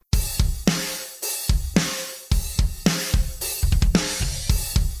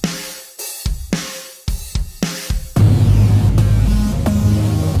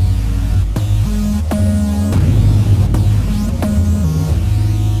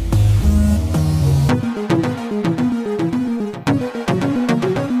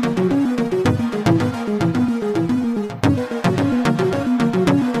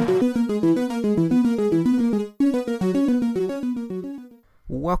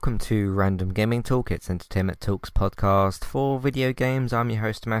welcome to Random Gaming Talk. It's Entertainment Talks podcast for video games. I'm your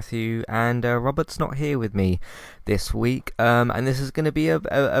host Matthew, and Robert's not here with me this week. And this is going to be a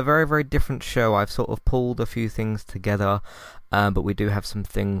very, very different show. I've sort of pulled a few things together, but we do have some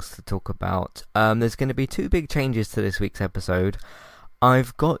things to talk about. There's going to be two big changes to this week's episode.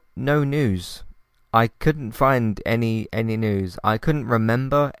 I've got no news. I couldn't find any news. I couldn't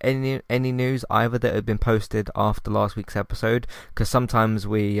remember any news either that had been posted after last week's episode, because sometimes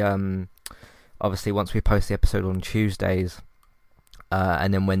we obviously once we post the episode on Tuesdays,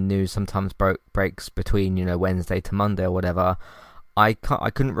 and then when news sometimes breaks between Wednesday to Monday or whatever, I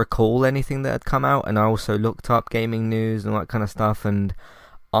couldn't recall anything that had come out, and I also looked up gaming news and all that kind of stuff, and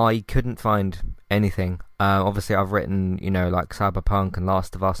I couldn't find anything. Obviously I've written like Cyberpunk and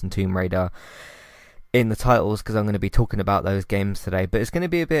Last of Us and Tomb Raider in the titles because I'm going to be talking about those games today, but it's going to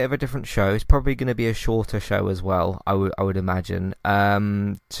be a bit of a different show. It's probably going to be a shorter show as well, I would imagine.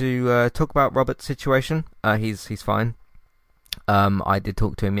 To talk about Robert's situation, he's fine. I did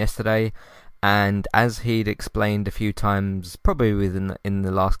talk to him yesterday, and as he'd explained a few times, probably in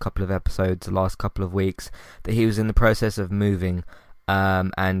the last couple of episodes, the last couple of weeks, that he was in the process of moving,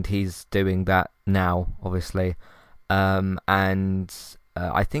 and he's doing that now, obviously, and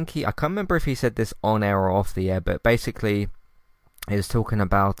I think I can't remember if he said this on air or off the air, but basically he was talking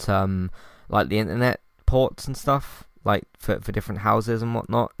about like the internet ports and stuff, like for different houses and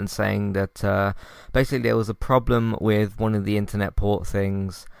whatnot, and saying that basically there was a problem with one of the internet port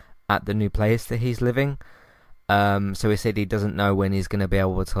things at the new place that he's living. So he said he doesn't know when he's going to be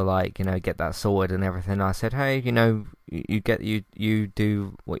able to get that sorted and everything. I said, hey, you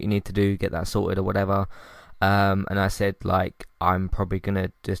do what you need to do, get that sorted or whatever. And I said, I'm probably going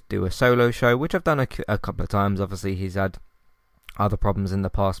to just do a solo show, which I've done a couple of times. Obviously, he's had other problems in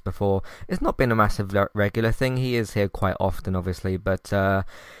the past before. It's not been a massive regular thing. He is here quite often, obviously, but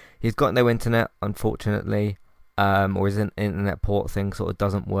he's got no internet, unfortunately, or his internet port thing sort of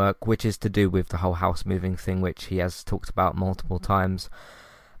doesn't work, which is to do with the whole house moving thing, which he has talked about multiple times.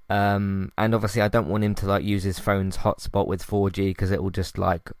 And obviously I don't want him to use his phone's hotspot with 4G, because it will just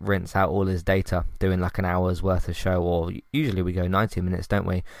rinse out all his data doing an hour's worth of show, or usually we go 90 minutes, don't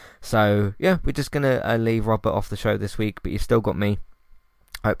we? So yeah, we're just gonna leave Robert off the show this week, but you've still got me.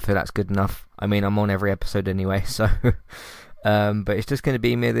 Hopefully that's good enough. I mean, I'm on every episode anyway, so but it's just gonna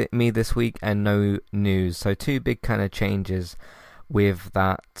be me this week and no news. So two big kind of changes with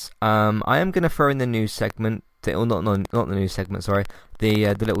that. I am gonna throw in the news segment. Not the news segment, sorry.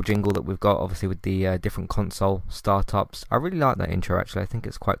 The little jingle that we've got, obviously, with the different console startups. I really like that intro, actually. I think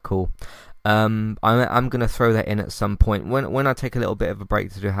it's quite cool. I'm going to throw that in at some point. When I take a little bit of a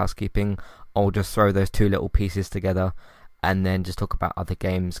break to do housekeeping, I'll just throw those two little pieces together and then just talk about other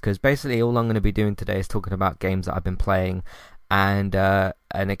games. Because basically all I'm going to be doing today is talking about games that I've been playing and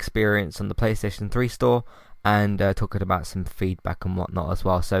an experience on the PlayStation 3 store, and talking about some feedback and whatnot as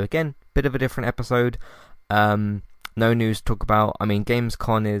well. So again, bit of a different episode. No news to talk about. I mean,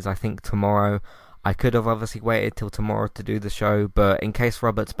 Gamescom is, I think, tomorrow. I could have obviously waited till tomorrow to do the show, but in case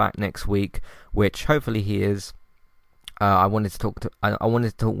Robert's back next week, which hopefully he is, I wanted to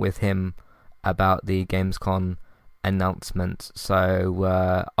talk with him about the Gamescom announcement.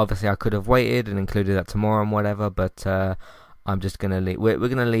 So obviously I could have waited and included that tomorrow and whatever, but I'm just gonna leave. We're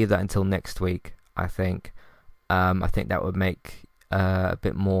gonna leave that until next week, I think. I think that would make a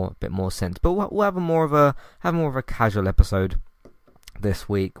bit more sense, but we'll have more of a casual episode this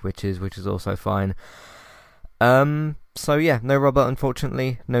week, which is also fine. So yeah, no Robert,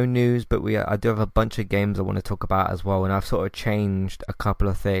 unfortunately, no news, but I do have a bunch of games I want to talk about as well, and I've sort of changed a couple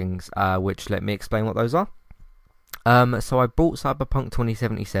of things, which let me explain what those are. So I bought Cyberpunk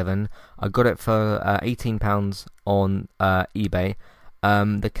 2077. I got it for £18 on eBay.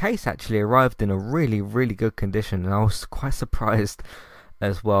 The case actually arrived in a really, really good condition, and I was quite surprised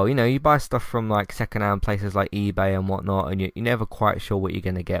as well. You buy stuff from second-hand places like eBay and whatnot, and you're never quite sure what you're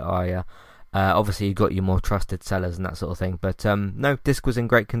going to get, are you? Obviously you've got your more trusted sellers and that sort of thing, but no, disc was in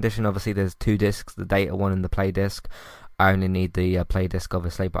great condition. Obviously there's two discs, the data one and the play disc. I only need the play disc,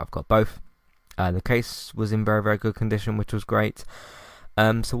 obviously, but I've got both. The case was in very, very good condition, which was great.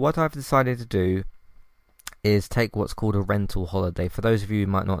 So what I've decided to do is take what's called a rental holiday. For those of you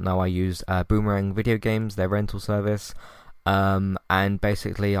who might not know, I use Boomerang Video Games, their rental service, and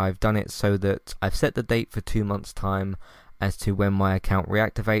basically I've done it so that I've set the date for 2 months' time as to when my account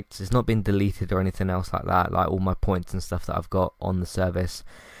reactivates. It's not been deleted or anything else like that. All my points and stuff that I've got on the service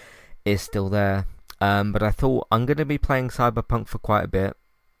is still there. But I thought I'm going to be playing Cyberpunk for quite a bit.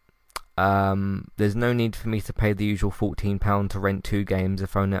 There's no need for me to pay the usual £14 to rent 2 games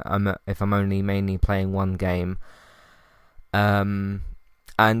if I'm only mainly playing one game. And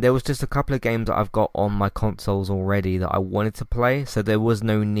And there was just a couple of games that I've got on my consoles already that I wanted to play, so there was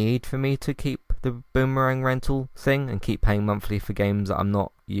no need for me to keep the Boomerang rental thing and keep paying monthly for games that I'm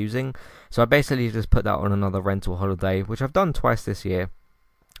not using. So I basically just put that on another rental holiday, which I've done twice this year.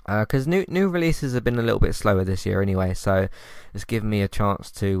 Because new releases have been a little bit slower this year anyway, so it's given me a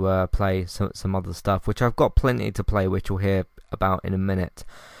chance to play some other stuff, which I've got plenty to play, which we'll hear about in a minute.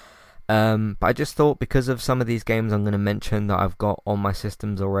 But I just thought, because of some of these games I'm going to mention that I've got on my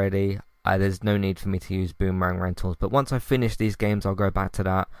systems already, there's no need for me to use Boomerang rentals. But once I finish these games, I'll go back to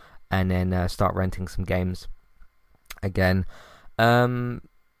that and then start renting some games again.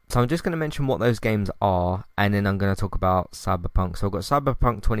 So I'm just going to mention what those games are, and then I'm going to talk about Cyberpunk. So I've got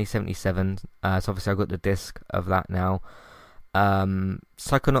Cyberpunk 2077, so obviously I've got the disc of that now.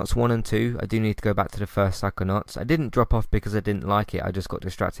 Psychonauts 1 and 2, I do need to go back to the first Psychonauts. I didn't drop off because I didn't like it, I just got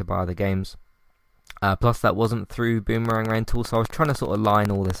distracted by other games. Plus that wasn't through Boomerang Rental, so I was trying to sort of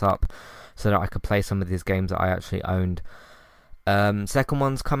line all this up so that I could play some of these games that I actually owned. Second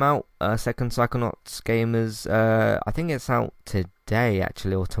one's come out, second Psychonauts game is, I think it's out today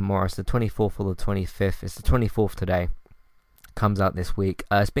actually, or tomorrow. It's the 24th or the 25th. It's the 24th today. Comes out this week.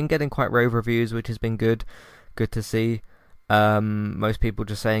 It's been getting quite rave reviews, which has been good to see. Most people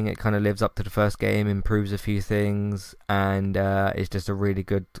just saying it kind of lives up to the first game, improves a few things, and it's just a really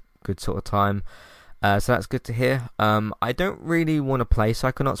good sort of time. So that's good to hear. I don't really want to play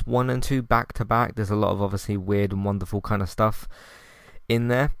Psychonauts 1 and 2 back to back. There's a lot of obviously weird and wonderful kind of stuff in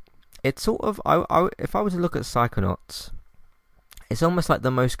there. It's sort of, if I were to look at Psychonauts, it's almost like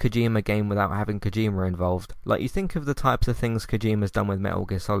the most Kojima game without having Kojima involved. Like, you think of the types of things Kojima's done with Metal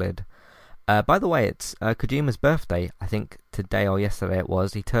Gear Solid. By the way, it's Kojima's birthday, I think today or yesterday it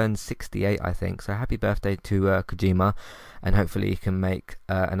was. He turned 68, I think. So happy birthday to Kojima, and hopefully he can make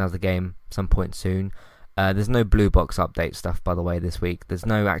another game some point soon. There's no Blue Box update stuff, by the way, this week. There's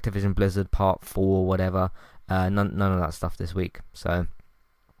no Activision Blizzard Part 4 or whatever. None of that stuff this week. So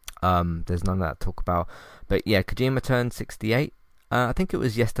there's none of that to talk about. But yeah, Kojima turned 68. I think it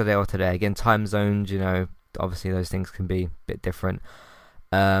was yesterday or today. Again, time zones, obviously those things can be a bit different.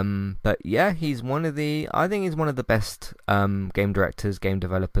 But yeah, I think he's one of the best game directors, game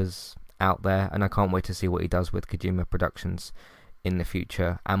developers out there, and I can't wait to see what he does with Kojima Productions in the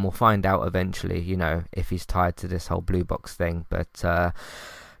future. And we'll find out eventually, if he's tied to this whole Blue Box thing. But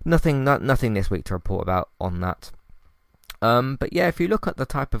nothing this week to report about on that. But yeah, if you look at the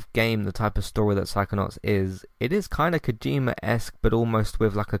type of game, the type of story that Psychonauts is, it is kind of Kojima-esque, but almost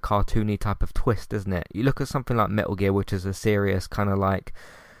with like a cartoony type of twist, isn't it? You look at something like Metal Gear, which is a serious kind of like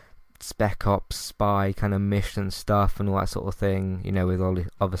Spec Ops, spy kind of mission stuff and all that sort of thing,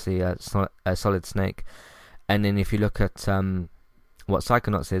 with obviously Solid Snake. And then if you look at what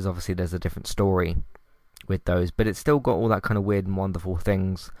Psychonauts is, obviously there's a different story with those, but it's still got all that kind of weird and wonderful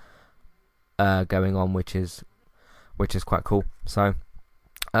things going on, which is quite cool. So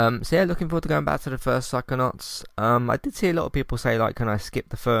yeah, looking forward to going back to the first Psychonauts. I did see a lot of people say, like, can I skip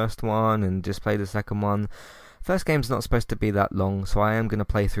the first one and just play the second one? First game's not supposed to be that long, so I am going to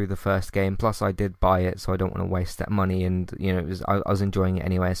play through the first game. Plus, I did buy it, so I don't want to waste that money, and I was enjoying it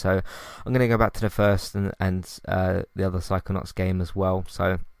anyway. So I'm going to go back to the first and the other Psychonauts game as well.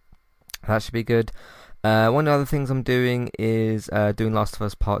 So that should be good. One of the other things I'm doing is doing Last of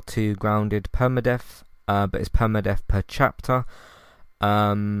Us Part 2 Grounded Permadeath. But it's permadeath per chapter,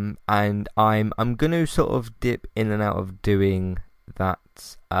 and I'm going to sort of dip in and out of doing that,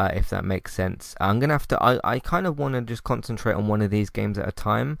 if that makes sense. I'm going to have to, I kind of want to just concentrate on one of these games at a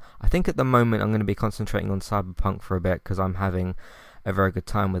time. I think at the moment I'm going to be concentrating on Cyberpunk for a bit, because I'm having a very good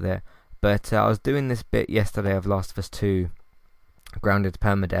time with it. But I was doing this bit yesterday of Last of Us 2 Grounded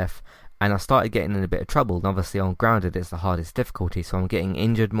Permadeath, and I started getting in a bit of trouble. And obviously on Grounded it's the hardest difficulty, so I'm getting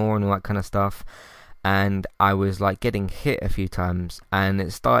injured more and all that kind of stuff. And I was like getting hit a few times, and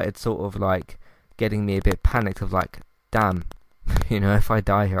it started sort of like getting me a bit panicked of like, damn, if I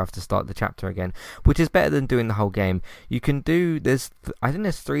die here I have to start the chapter again, which is better than doing the whole game. You can do I think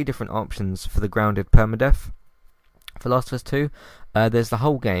there's 3 different options for the Grounded Permadeath for Last of Us 2. There's the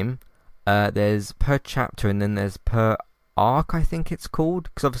whole game, there's per chapter, and then there's per arc, I think it's called,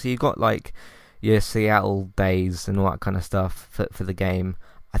 because obviously you've got like your Seattle days and all that kind of stuff for the game.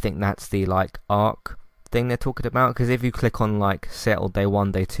 I think that's the like arc thing they're talking about, because if you click on like Seattle Day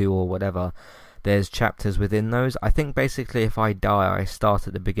 1, Day 2 or whatever, there's chapters within those. I think basically if I die, I start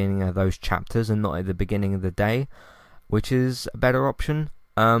at the beginning of those chapters and not at the beginning of the day, which is a better option.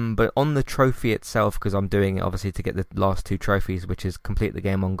 But on the trophy itself, because I'm doing it obviously to get the last 2 trophies, which is complete the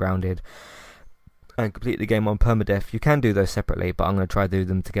game on Grounded and complete the game on Permadeath, you can do those separately, but I'm going to try to do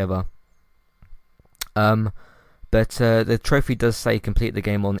them together. But the trophy does say complete the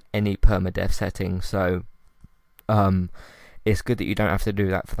game on any permadeath setting, so it's good that you don't have to do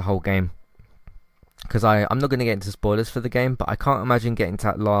that for the whole game. Because I'm not going to get into spoilers for the game, but I can't imagine getting to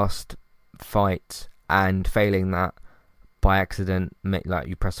that last fight and failing that by accident, like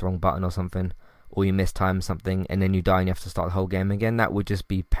you press the wrong button or something, or you mistime something and then you die and you have to start the whole game again. That would just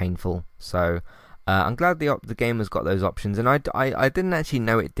be painful. So I'm glad the game has got those options, and I didn't actually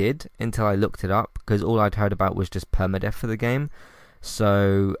know it did until I looked it up, because all I'd heard about was just permadeath for the game.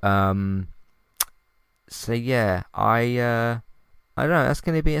 So yeah, I don't know. That's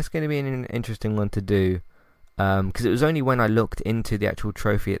gonna be an interesting one to do, because it was only when I looked into the actual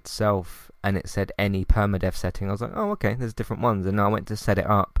trophy itself and it said any permadeath setting, I was like, oh, okay, there's different ones, and I went to set it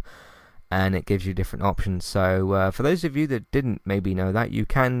up, and it gives you different options. So for those of you that didn't maybe know that, you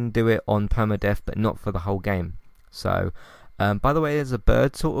can do it on permadeath, but not for the whole game. So by the way, there's a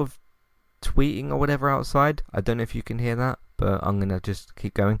bird sort of tweeting or whatever outside. I don't know if you can hear that, but I'm gonna just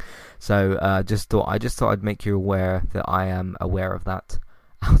keep going. So I just thought I'd make you aware that I am aware of that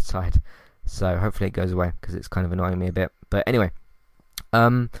outside. So hopefully it goes away, because it's kind of annoying me a bit. But anyway,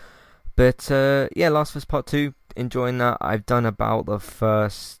 yeah, Last of Us Part 2, enjoying that. I've done about the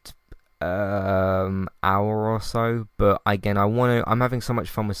first hour or so, but again, I'm having so much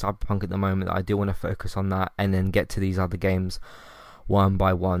fun with Cyberpunk at the moment that I do want to focus on that and then get to these other games one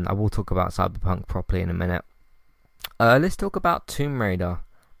by one. I will talk about Cyberpunk properly in a minute. Let's talk about Tomb Raider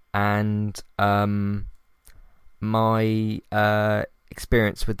and my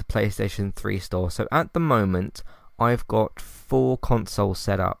experience with the PlayStation 3 store. So at the moment, I've got 4 consoles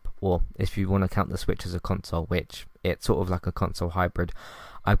set up, or if you want to count the Switch as a console, which it's sort of like a console hybrid.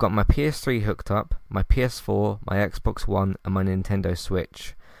 I've got my PS3 hooked up, my PS4, my Xbox One, and my Nintendo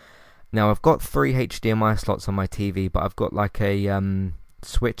Switch. Now I've got 3 HDMI slots on my TV, but I've got like a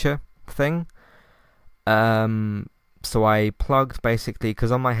switcher thing. So I plugged basically,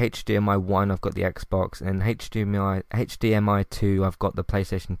 because on my HDMI 1 I've got the Xbox, and HDMI 2 I've got the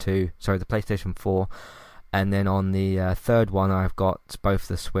PlayStation 4, and then on the third one I've got both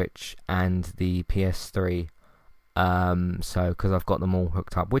the Switch and the PS3. So because I've got them all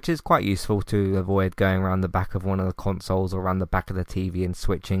hooked up, which is quite useful to avoid going around the back of one of the consoles or around the back of the TV and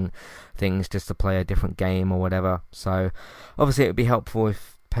switching things just to play a different game or whatever. So obviously it would be helpful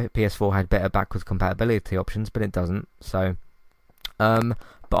if PS4 had better backwards compatibility options, but it doesn't. So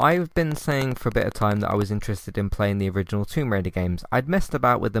but I've been saying for a bit of time that I was interested in playing the original Tomb Raider games. I'd messed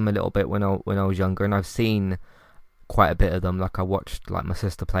about with them a little bit when I was younger, and I've seen quite a bit of them. Like I watched like my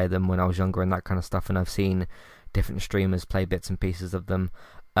sister play them when I was younger and that kind of stuff, and I've seen different streamers play bits and pieces of them,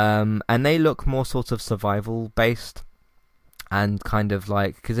 and they look more sort of survival based, and kind of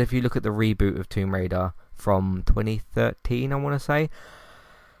like, because if you look at the reboot of Tomb Raider from 2013, I want to say,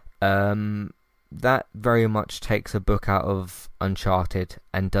 that very much takes a book out of Uncharted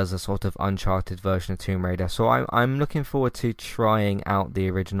and does a sort of Uncharted version of Tomb Raider. So I'm looking forward to trying out the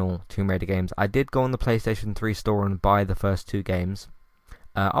original Tomb Raider games. I did go on the PlayStation 3 store and buy the first 2 games.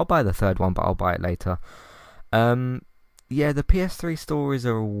 I'll buy the third one, but I'll buy it later. Yeah, the PS3 store is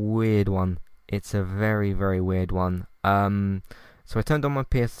a weird one. It's a very, very weird one. So I turned on my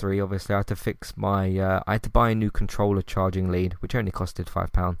PS3. Obviously, I had to fix my. I had to buy a new controller charging lead, which only costed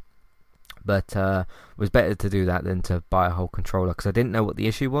 £5. But it was better to do that than to buy a whole controller, because I didn't know what the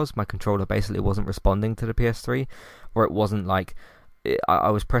issue was. My controller basically wasn't responding to the PS3, or it wasn't like I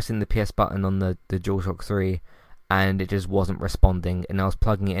was pressing the PS button on the DualShock 3, and it just wasn't responding. And I was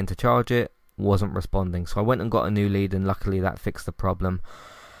plugging it in to charge it, wasn't responding. So I went and got a new lead, and luckily that fixed the problem.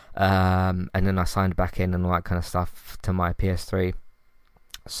 And then I signed back in and all that kind of stuff to my PS3.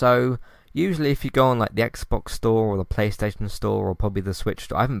 So usually if you go on like the Xbox store or the PlayStation store or probably the Switch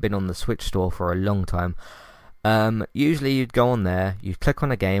store, I haven't been on the Switch store for a long time. Usually you'd go on there, you click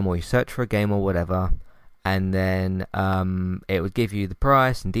on a game or you search for a game or whatever, and then it would give you the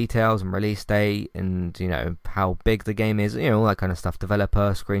price and details and release date and, you know, how big the game is, you know, all that kind of stuff,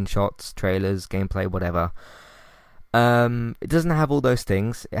 developer, screenshots, trailers, gameplay, whatever. It doesn't have all those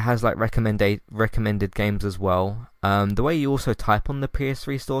things. It has like recommended games as well. The way you also type on the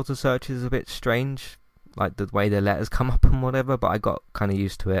PS3 store to search is a bit strange, like the way the letters come up and whatever, but I got kind of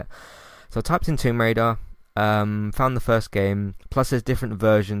used to it. So I typed in Tomb Raider, found the first game, plus there's different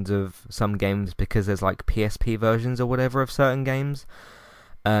versions of some games because there's like PSP versions or whatever of certain games.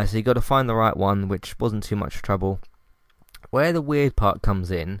 So you got to find the right one, which wasn't too much trouble. Where the weird part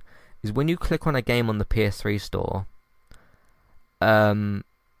comes in is when you click on a game on the PS3 store,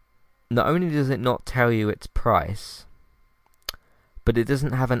 not only does it not tell you its price, but it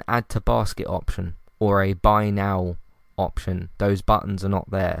doesn't have an add to basket option or a buy now option. Those buttons are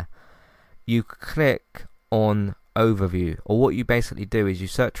not there. You click on overview, or what you basically do is you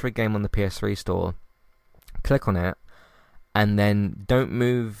search for a game on the PS3 store, click on it, and then don't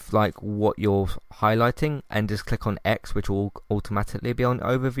move like what you're highlighting, and just click on X, which will automatically be on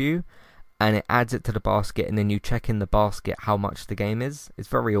overview, and it adds it to the basket, and then you check in the basket how much the game is. It's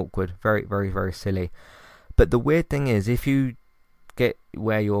very awkward, very, very, very silly. But the weird thing is, if you get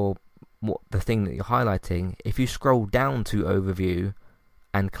where the thing that you're highlighting, if you scroll down to overview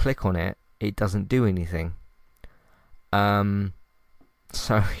and click on it, it doesn't do anything.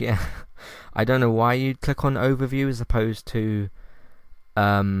 So yeah, I don't know why you'd click on overview as opposed to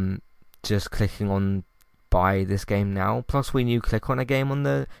just clicking on buy this game now. Plus, when you click on a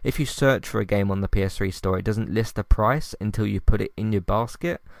game if you search for a game on the PS3 store, it doesn't list the price until you put it in your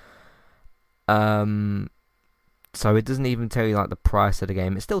basket. So it doesn't even tell you like the price of the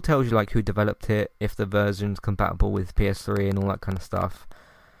game. It still tells you like who developed it, if the version's compatible with PS3 and all that kind of stuff.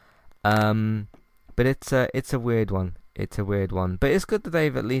 But it's a weird one. It's a weird one. But it's good that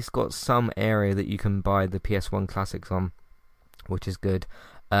they've at least got some area that you can buy the PS1 classics on, which is good.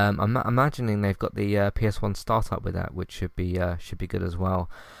 I'm imagining they've got the PS1 startup with that, which should be good as well.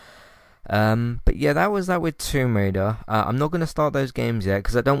 But yeah, that was that with Tomb Raider. I'm not going to start those games yet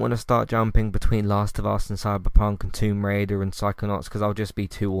because I don't want to start jumping between Last of Us and Cyberpunk and Tomb Raider and Psychonauts, because I'll just be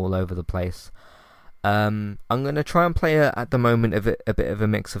too all over the place. I'm going to try and play at the moment a bit of a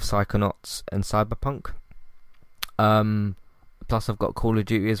mix of Psychonauts and Cyberpunk. Plus I've got Call of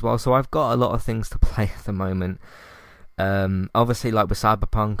Duty as well, so I've got a lot of things to play at the moment. Obviously, like with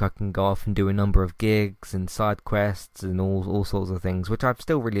Cyberpunk, I can go off and do a number of gigs and side quests and all sorts of things, which I've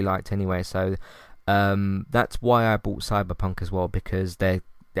still really liked anyway. So that's why I bought Cyberpunk as well, because they're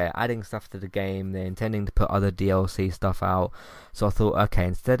adding stuff to the game. They're intending to put other DLC stuff out. So I thought, okay,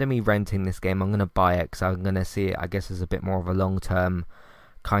 instead of me renting this game, I'm going to buy it, because I'm going to see it, I guess, as a bit more of a long-term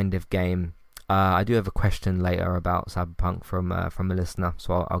kind of game. I do have a question later about Cyberpunk from a listener,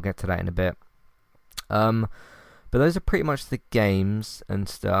 so I'll get to that in a bit. But those are pretty much the games and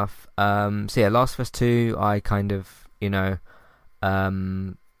stuff. So yeah, Last of Us 2, I kind of,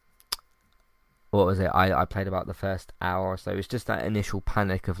 what was it? I played about the first hour or so. It was just that initial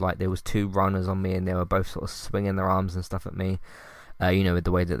panic of like there was two runners on me and they were both sort of swinging their arms and stuff at me. With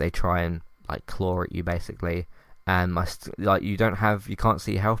the way that they try and like claw at you basically. And you can't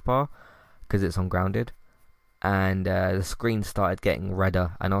see your health bar because it's ungrounded. And the screen started getting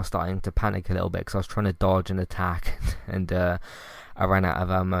redder, and I was starting to panic a little bit because I was trying to dodge and attack, and I ran out of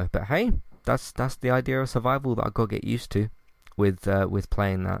ammo. But hey, that's the idea of survival that I've got to get used to with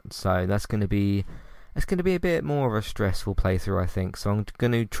playing that. So it's going to be a bit more of a stressful playthrough, I think. So I'm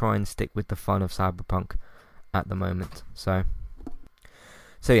going to try and stick with the fun of Cyberpunk at the moment. So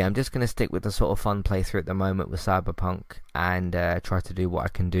yeah, I'm just going to stick with the sort of fun playthrough at the moment with Cyberpunk, and try to do what I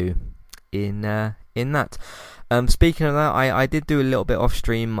can do in that. Speaking of that, I did do a little bit off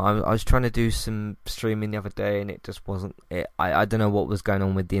stream. I was trying to do some streaming the other day, and it just wasn't it. I don't know what was going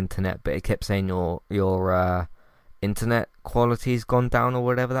on with the internet, but it kept saying your internet quality's gone down or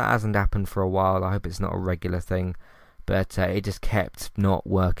whatever. That hasn't happened for a while. I hope it's not a regular thing, but it just kept not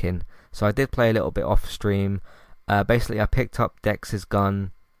working. So I did play a little bit off stream. Basically, I picked up Dex's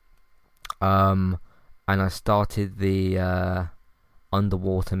gun, and I started the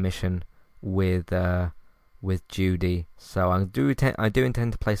underwater mission with Judy. So I do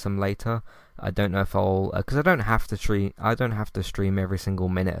intend to play some later. I don't know if I'll, because I don't have to stream every single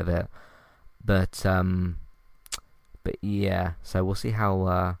minute of it. But yeah, so we'll see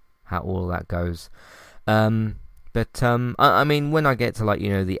how all that goes. I mean, when I get to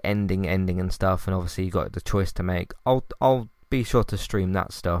the ending and stuff, and obviously you got the choice to make, I'll be sure to stream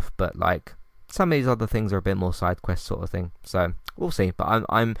that stuff. But some of these other things are a bit more side quest sort of thing. So we'll see. But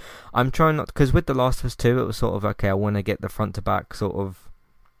I'm trying not, because with The Last of Us 2, it was sort of okay, I want to get the front to back sort of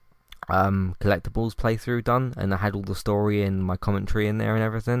collectibles playthrough done, and I had all the story and my commentary in there and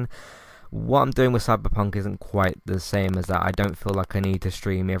everything. What I'm doing with Cyberpunk isn't quite the same as that. I don't feel like I need to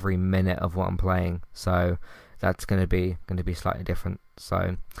stream every minute of what I'm playing, so that's going to be slightly different.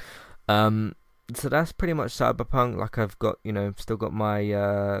 So that's pretty much Cyberpunk. Like, I've got still got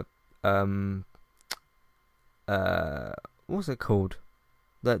my what's it called?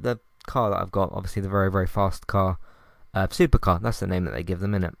 The car that I've got, obviously the very, very fast car, supercar. That's the name that they give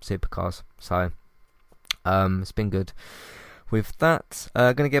them, innit? Supercars. So it's been good with that.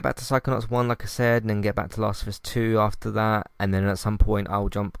 Gonna get back to Psychonauts 1, like I said, and then get back to Last of Us 2 after that, and then at some point I'll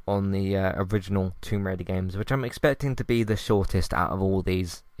jump on the original Tomb Raider games, which I'm expecting to be the shortest out of all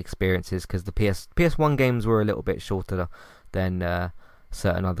these experiences, because the PS1 games were a little bit shorter than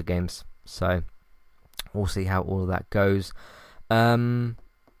certain other games. So we'll see how all of that goes. So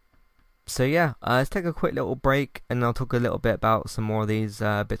So yeah, let's take a quick little break, and I'll talk a little bit about some more of these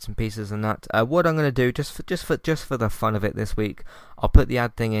bits and pieces and that. What I'm going to do, just for the fun of it this week, I'll put the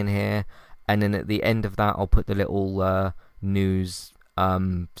ad thing in here, and then at the end of that, I'll put the little news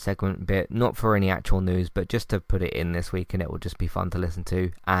segment bit, not for any actual news, but just to put it in this week, and it will just be fun to listen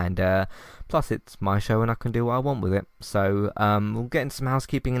to. And plus, it's my show, and I can do what I want with it. So we'll get into some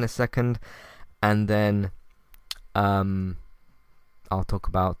housekeeping in a second, and then I'll talk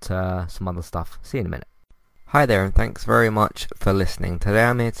about some other stuff. See you in a minute. Hi there, and thanks very much for listening. Today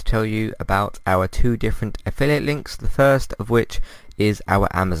I'm here to tell you about our two different affiliate links. The first of which is our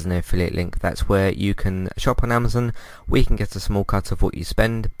Amazon affiliate link. That's where you can shop on Amazon. We can get a small cut of what you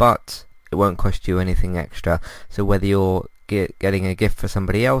spend, but it won't cost you anything extra. So whether you're getting a gift for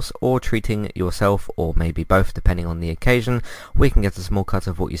somebody else or treating yourself, or maybe both depending on the occasion, we can get a small cut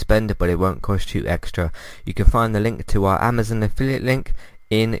of what you spend, but it won't cost you extra. You can find the link to our Amazon affiliate link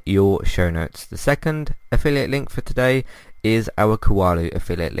in your show notes. The second affiliate link for today is our Kualu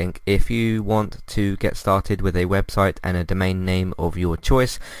affiliate link. If you want to get started with a website and a domain name of your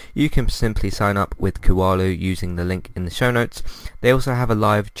choice, you can simply sign up with Kualu using the link in the show notes. They also have a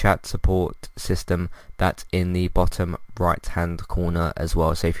live chat support system that's in the bottom right hand corner as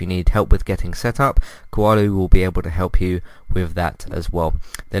well. So if you need help with getting set up, Kualu will be able to help you with that as well.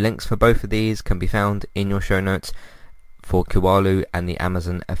 The links for both of these can be found in your show notes for Kualu and the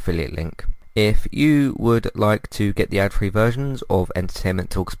Amazon affiliate link. If you would like to get the ad-free versions of Entertainment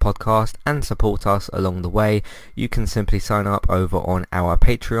Talks podcast and support us along the way, you can simply sign up over on our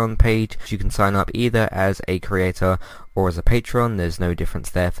Patreon page. You can sign up either as a creator or as a patron. There's no difference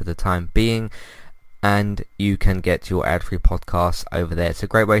there for the time being, and you can get your ad-free podcasts over there. It's a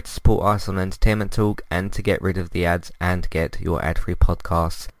great way to support us on Entertainment Talk and to get rid of the ads and get your ad-free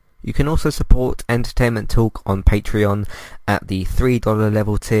podcasts. You can also support Entertainment Talk on Patreon at the $3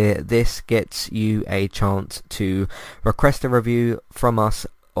 level tier. This gets you a chance to request a review from us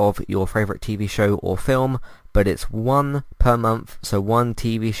of your favourite TV show or film, but it's one per month, so one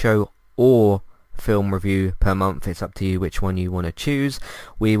TV show or film review per month. It's up to you which one you want to choose.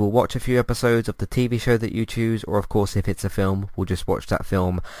 We will watch a few episodes of the TV show that you choose, or of course if it's a film, we'll just watch that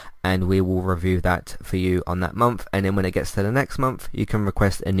film and we will review that for you on that month. And then when it gets to the next month, you can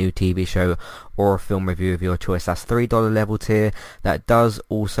request a new TV show or a film review of your choice. That's $3 level tier. That does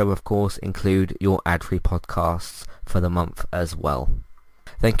also of course include your ad-free podcasts for the month as well.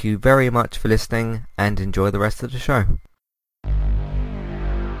 Thank you very much for listening, and enjoy the rest of the show.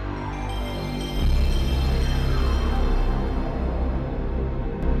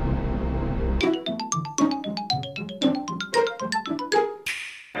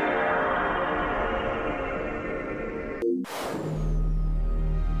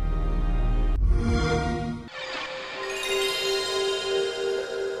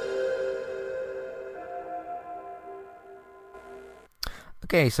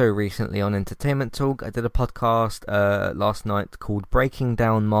 Okay, so recently on Entertainment Talk, I did a podcast last night called Breaking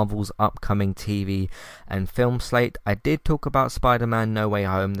Down Marvel's Upcoming TV and Film Slate. I did talk about Spider-Man No Way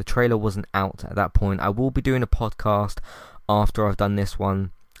Home. The trailer wasn't out at that point. I will be doing a podcast after I've done this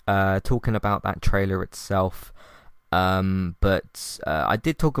one, talking about that trailer itself. But I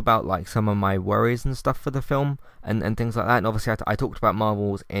did talk about like some of my worries and stuff for the film and things like that. And obviously I talked about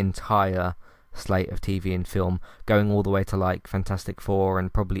Marvel's entire slate of TV and film, going all the way to like Fantastic Four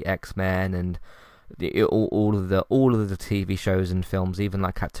and probably X-Men and all of the TV shows and films, even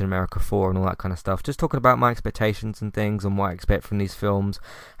like Captain America 4 and all that kind of stuff. Just talking about my expectations and things and what I expect from these films,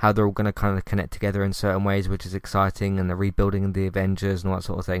 how they're all going to kind of connect together in certain ways, which is exciting, and the rebuilding of the Avengers and all that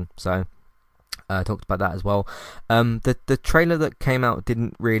sort of thing. So I talked about that as well. The trailer that came out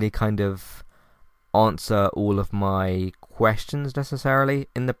didn't really kind of answer all of my questions necessarily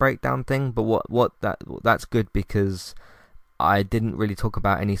in the breakdown thing, but that's good, because I didn't really talk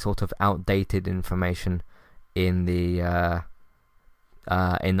about any sort of outdated information in the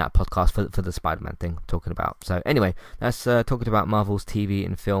in that podcast for the Spider-Man thing I'm talking about. So anyway, that's talking about Marvel's TV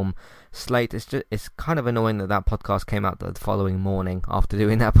and film slate. It's kind of annoying that podcast came out the following morning after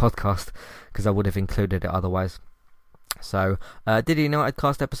doing that podcast, because I would have included it otherwise. So, did you know I'd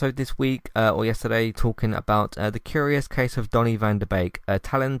cast episode this week, or yesterday, talking about the curious case of Donny van de Beek, a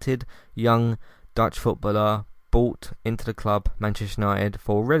talented young Dutch footballer bought into the club, Manchester United,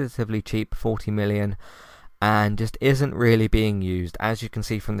 for relatively cheap, 40 million, and just isn't really being used. As you can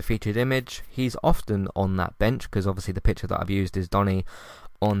see from the featured image, he's often on that bench, because obviously the picture that I've used is Donny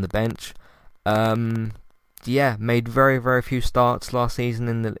on the bench. made very, very few starts last season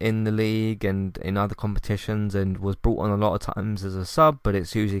in the league and in other competitions, and was brought on a lot of times as a sub, but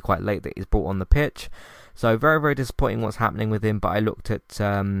it's usually quite late that he's brought on the pitch. So very, very disappointing what's happening with him, but I looked at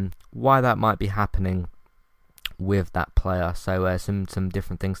why that might be happening with that player. So some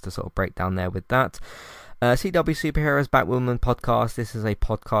different things to sort of break down there with that. CW Superheroes Batwoman podcast. This is a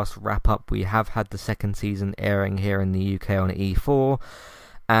podcast wrap-up. We have had the second season airing here in the UK on E4.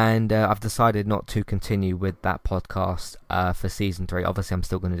 And I've decided not to continue with that podcast for Season 3. Obviously, I'm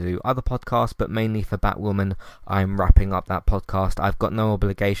still going to do other podcasts, but mainly for Batwoman, I'm wrapping up that podcast. I've got no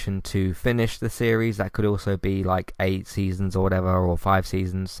obligation to finish the series. That could also be like 8 seasons or whatever, or 5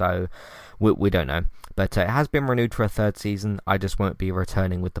 seasons, so we don't know. But it has been renewed for a 3rd season. I just won't be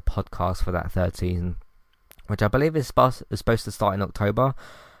returning with the podcast for that 3rd season, which I believe is supposed to start in October.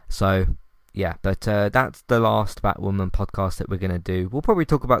 So yeah, but that's the last Batwoman podcast that we're going to do. We'll probably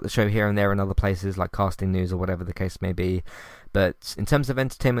talk about the show here and there in other places like casting news or whatever the case may be. But in terms of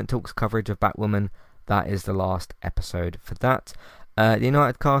Entertainment Talks coverage of Batwoman, that is the last episode for that. The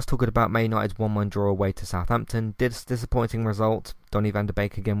United cast, talking about Man United's 1-1 draw away to Southampton. Disappointing result. Donny van de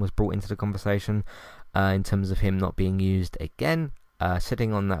Beek again was brought into the conversation in terms of him not being used again.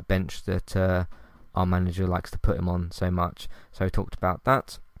 Sitting on that bench that our manager likes to put him on so much. So we talked about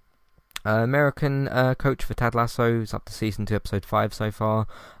that. American coach for Ted Lasso is up to Season 2, Episode 5 so far.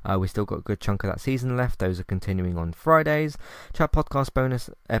 We still got a good chunk of that season left. Those are continuing on Fridays. Chat podcast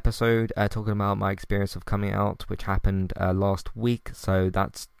bonus episode talking about my experience of coming out, which happened last week. So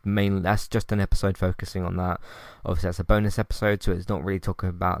that's just an episode focusing on that. Obviously that's a bonus episode, so it's not really talking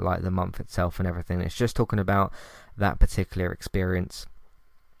about like the month itself and everything. It's just talking about that particular experience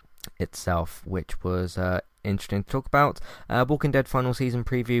itself, which was interesting to talk about. Walking Dead final season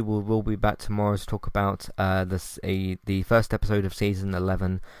preview. We'll be back tomorrow to talk about the first episode of season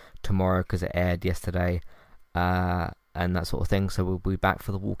 11 tomorrow, because it aired yesterday, and that sort of thing. So we'll be back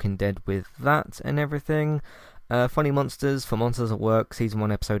for the Walking Dead with that and everything. Funny Monsters for Monsters at Work season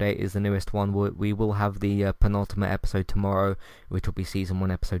 1 episode 8 is the newest one. We will have the penultimate episode tomorrow, which will be season 1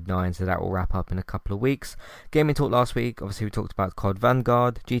 episode 9, so that will wrap up in a couple of weeks. Gaming Talk last week, obviously we talked about COD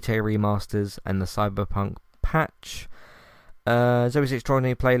Vanguard, GTA remasters, and the Cyberpunk patch. Zoe's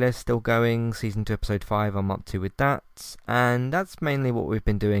Extraordinary Playlist still going, season 2 episode 5 I'm up to with that, and that's mainly what we've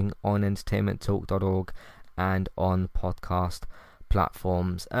been doing on entertainmenttalk.org and on podcast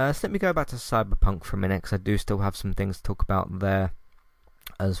platforms. So let me go back to Cyberpunk for a minute, because I do still have some things to talk about there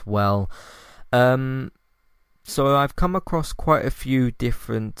as well. So I've come across quite a few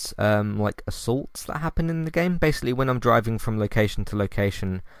different like assaults that happen in the game. Basically, when I'm driving from location to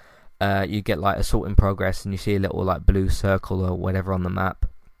location, you get like assault in progress, and you see a little like blue circle or whatever on the map.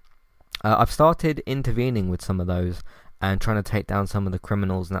 I've started intervening with some of those and trying to take down some of the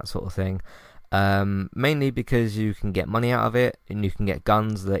criminals and that sort of thing. Mainly because you can get money out of it, and you can get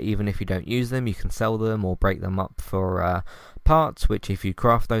guns that even if you don't use them, you can sell them or break them up for parts, which if you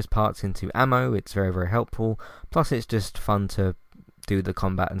craft those parts into ammo, it's very, very helpful. Plus it's just fun to do the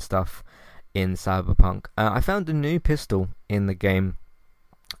combat and stuff in Cyberpunk. I found a new pistol in the game.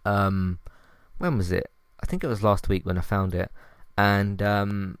 When was it? I think it was last week when I found it, and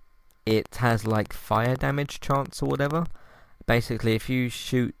it has like fire damage chance or whatever. Basically, if you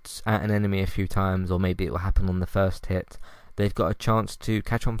shoot at an enemy a few times, or maybe it will happen on the first hit, they've got a chance to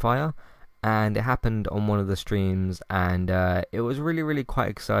catch on fire. And it happened on one of the streams, and it was really, really quite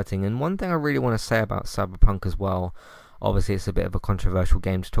exciting. And one thing I really want to say about Cyberpunk as well, obviously it's a bit of a controversial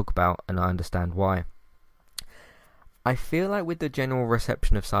game to talk about, and I understand why. I feel like with the general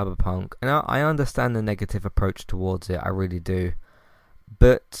reception of Cyberpunk, and I understand the negative approach towards it, I really do,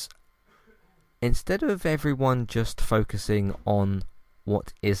 but instead of everyone just focusing on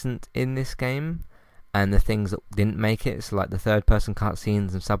what isn't in this game and the things that didn't make it, so like the third-person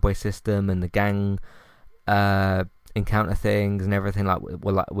cutscenes and subway system and the gang encounter things and everything, like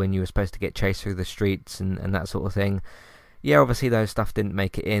when you were supposed to get chased through the streets and that sort of thing. Yeah, obviously those stuff didn't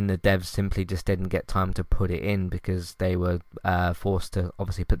make it in. The devs simply just didn't get time to put it in because they were forced to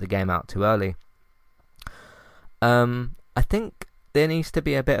obviously put the game out too early. I think there needs to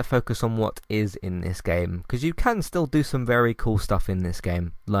be a bit of focus on what is in this game, because you can still do some very cool stuff in this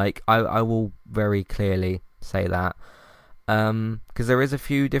game. Like, I will very clearly say that. Because there is a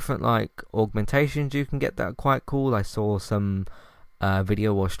few different, like, augmentations you can get that are quite cool. I saw some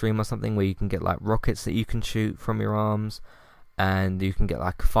video or stream or something where you can get, like, rockets that you can shoot from your arms, and you can get,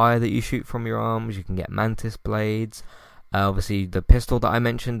 like, fire that you shoot from your arms. You can get mantis blades. Obviously, the pistol that I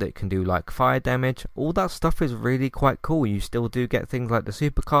mentioned that can do like fire damage, all that stuff is really quite cool. You still do get things like the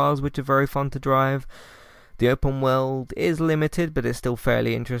supercars, which are very fun to drive. The open world is limited, but it's still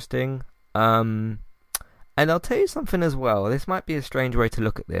fairly interesting. And And I'll tell you something as well. This might be a strange way to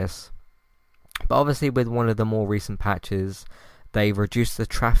look at this, but obviously with one of the more recent patches, they've reduced the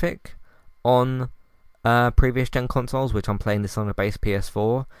traffic on previous gen consoles, which I'm playing this on a base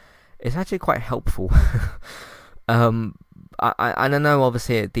PS4. It's actually quite helpful. I know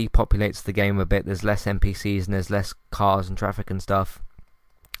obviously it depopulates the game a bit. There's less NPCs and there's less cars and traffic and stuff.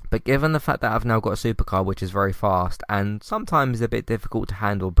 But given the fact that I've now got a supercar which is very fast and sometimes a bit difficult to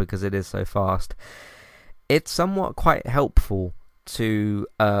handle because it is so fast, it's somewhat quite helpful to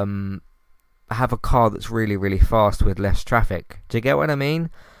have a car that's really, really fast with less traffic. Do you get what I mean?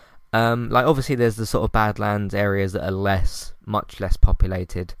 Like obviously there's the sort of Badlands areas that are much less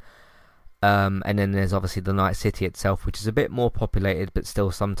populated. And then there's obviously the Night City itself, which is a bit more populated but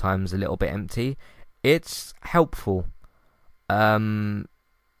still sometimes a little bit empty. It's helpful.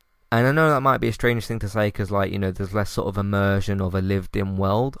 And I know that might be a strange thing to say because, like, you know, there's less sort of immersion of a lived-in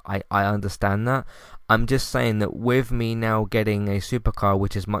world. I understand that. I'm just saying that with me now getting a supercar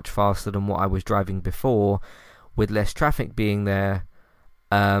which is much faster than what I was driving before, with less traffic being there,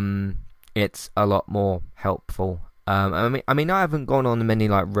 it's a lot more helpful. I mean, I haven't gone on many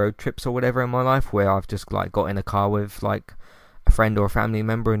like road trips or whatever in my life where I've just like got in a car with like a friend or a family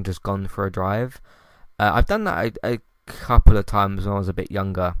member and just gone for a drive. I've done that a couple of times when I was a bit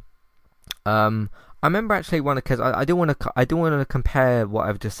younger. I remember actually because I do want to compare what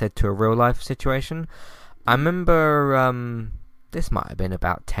I've just said to a real life situation. I remember this might have been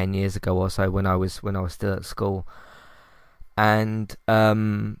about 10 years ago or so when I was still at school, and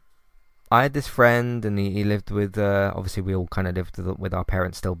I had this friend and he lived with obviously we all kind of lived with our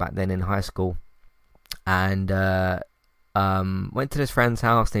parents still back then in high school, and went to this friend's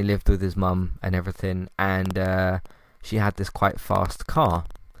house and he lived with his mum and everything, and she had this quite fast car.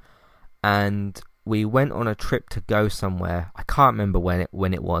 And we went on a trip to go somewhere. I can't remember when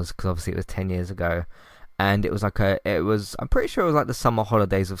it was because obviously it was 10 years ago, and it was I'm pretty sure it was like the summer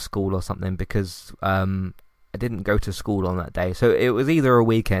holidays of school or something because I didn't go to school on that day, so it was either a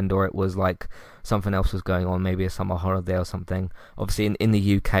weekend or it was like something else was going on, maybe a summer holiday or something. Obviously in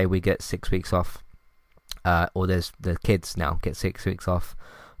the UK we get 6 weeks off, or there's the kids now get 6 weeks off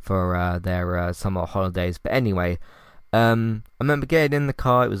for their summer holidays. But anyway. I remember getting in the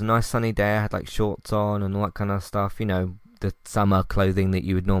car. It was a nice sunny day. I had like shorts on and all that kind of stuff, you know, the summer clothing that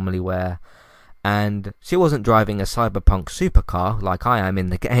you would normally wear. And she wasn't driving a Cyberpunk supercar like I am in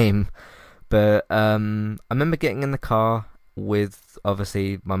the game, but I remember getting in the car with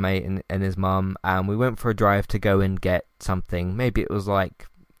obviously my mate and his mum, and we went for a drive to go and get something. Maybe it was like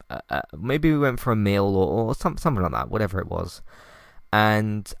maybe we went for a meal or something like that, whatever it was.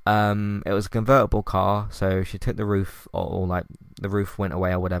 And it was a convertible car, so she took the roof, or like the roof went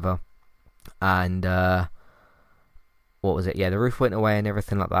away or whatever, and what was it? Yeah, the roof went away and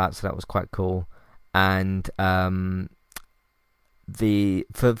everything like that, so that was quite cool. And for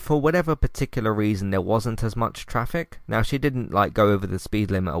whatever particular reason, there wasn't as much traffic. Now she didn't like go over the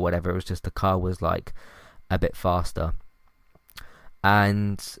speed limit or whatever. It was just the car was like a bit faster,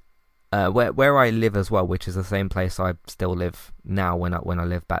 and where I live as well, which is the same place I still live now when I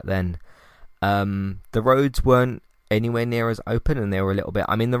lived back then, the roads weren't anywhere near as open, and they were a little bit,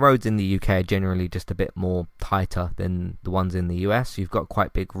 I mean the roads in the UK are generally just a bit more tighter than the ones in the US. You've got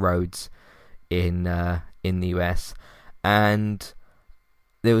quite big roads in the US, and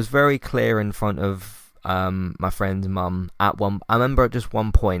it was very clear in front of my friend's mum I remember at just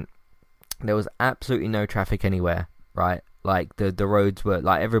one point there was absolutely no traffic anywhere, right? Like the roads were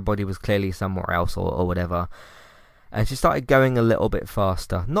like everybody was clearly somewhere else or whatever, and she started going a little bit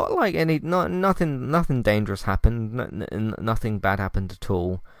faster. Not like nothing dangerous happened, nothing bad happened at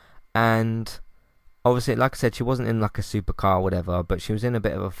all. And obviously, like I said, she wasn't in like a supercar or whatever, but she was in a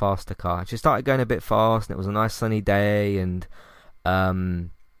bit of a faster car. She started going a bit fast, and it was a nice sunny day, and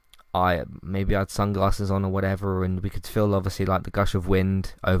I had sunglasses on or whatever, and we could feel obviously like the gush of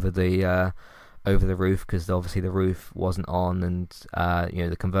wind over the roof, because obviously the roof wasn't on, and you know,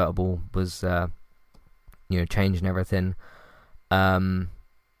 the convertible was you know, changed and everything, and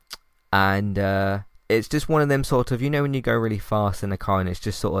it's just one of them sort of, you know, when you go really fast in a car and it's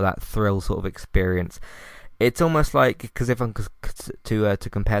just sort of that thrill sort of experience. It's almost like, because if I'm to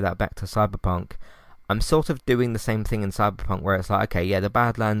compare that back to Cyberpunk, I'm sort of doing the same thing in Cyberpunk, where it's like, okay, yeah, the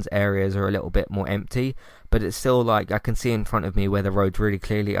Badlands areas are a little bit more empty, but it's still like I can see in front of me where the road's really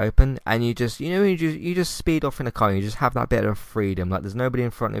clearly open, and you just speed off in a car, and you just have that bit of freedom. Like there's nobody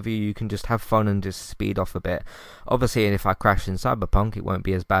in front of you, you can just have fun and just speed off a bit. Obviously, if I crash in Cyberpunk, it won't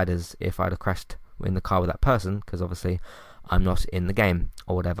be as bad as if I'd have crashed in the car with that person, because obviously I'm not in the game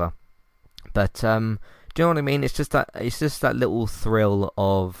or whatever. But do you know what I mean? It's just that little thrill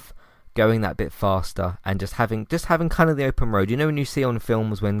of going that bit faster and just having kind of the open road. You know when you see on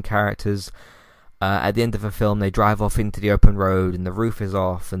films when characters at the end of a film they drive off into the open road and the roof is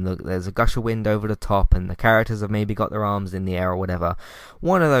off and there's a gush of wind over the top and the characters have maybe got their arms in the air or whatever.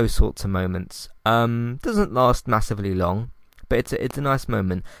 One of those sorts of moments. Doesn't last massively long, but it's a nice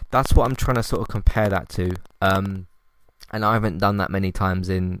moment. That's what I'm trying to sort of compare that to. And I haven't done that many times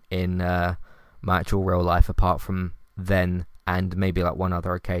in my actual real life apart from then and maybe like one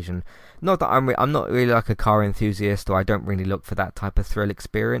other occasion. Not that I'm not really like a car enthusiast, or I don't really look for that type of thrill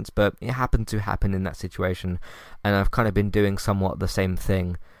experience, but it happened to happen in that situation, and I've kind of been doing somewhat the same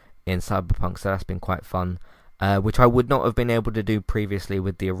thing in Cyberpunk, so that's been quite fun, which I would not have been able to do previously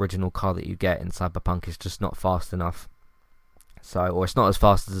with the original car that you get in Cyberpunk. It's just not fast enough. So, or it's not as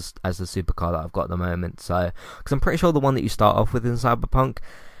fast as the supercar that I've got at the moment. So, because I'm pretty sure the one that you start off with in Cyberpunk,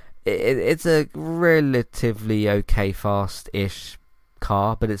 it's a relatively okay fast-ish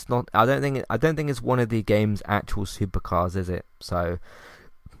car, but it's not. I don't think it's one of the game's actual supercars, is it? So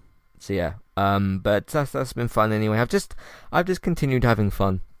yeah. But that's been fun anyway. I've just continued having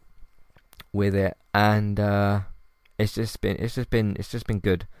fun with it, and it's just been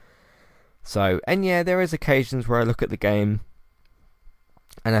good. So, and yeah, there is occasions where I look at the game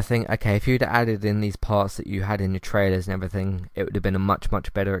and I think, okay, if you'd added in these parts that you had in your trailers and everything, it would have been a much,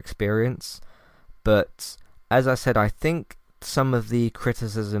 much better experience. But as I said, I think some of the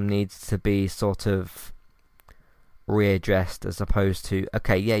criticism needs to be sort of readdressed, as opposed to,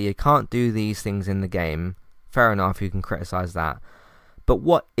 okay, yeah, you can't do these things in the game. Fair enough, you can criticize that. But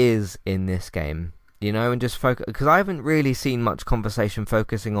what is in this game? You know, and just focus, because I haven't really seen much conversation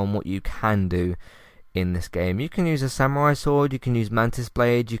focusing on what you can do in this game. You can use a samurai sword, you can use mantis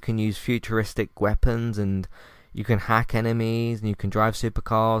blade, you can use futuristic weapons, and you can hack enemies, and you can drive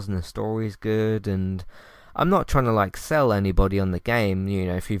supercars, and the story's good. And I'm not trying to like sell anybody on the game. You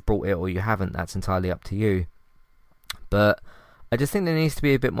know, if you've bought it or you haven't, that's entirely up to you. But I just think there needs to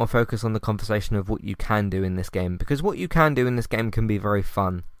be a bit more focus on the conversation of what you can do in this game, because what you can do in this game can be very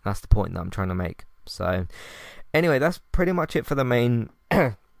fun. That's the point that I'm trying to make. So anyway, that's pretty much it for the main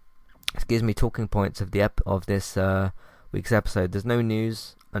talking points of this week's episode. There's no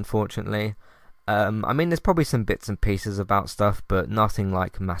news, unfortunately. I mean, there's probably some bits and pieces about stuff, but nothing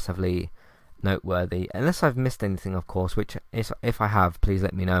like massively noteworthy, unless I've missed anything, of course, which is, if I have, please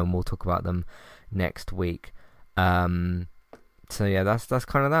let me know and we'll talk about them next week. So yeah, that's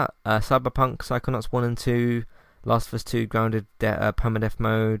kind of that. Cyberpunk, Psychonauts 1 and 2, Last of Us 2, Grounded, Permadeath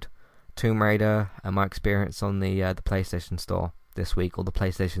Mode, Tomb Raider, and my experience on the PlayStation Store this week, or the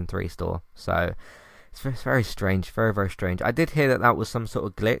PlayStation 3 store. So it's very strange, very, very strange. I did hear that was some sort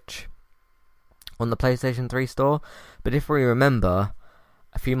of glitch on the PlayStation 3 store, but if we remember,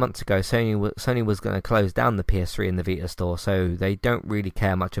 a few months ago Sony was going to close down the PS3 and the Vita store, so they don't really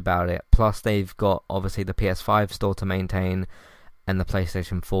care much about it. Plus they've got obviously the PS5 store to maintain and the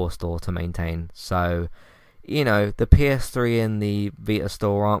PlayStation 4 store to maintain. So, you know, the PS3 and the Vita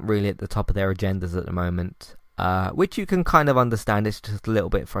store aren't really at the top of their agendas at the moment, which you can kind of understand. It's just a little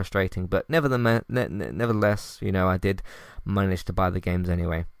bit frustrating, but nevertheless, you know, I did manage to buy the games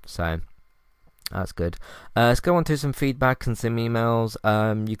anyway, so that's good. Let's go on to some feedback and some emails.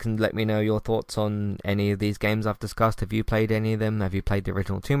 You can let me know your thoughts on any of these games I've discussed. Have you played any of them? Have you played the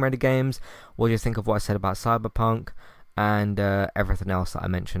original Tomb Raider games? What do you think of what I said about Cyberpunk and everything else that I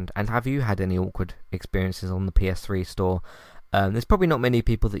mentioned? And have you had any awkward experiences on the PS3 store? There's probably not many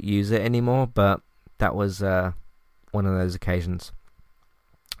people that use it anymore, but that was one of those occasions.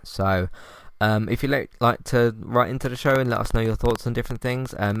 So if you'd like to write into the show and let us know your thoughts on different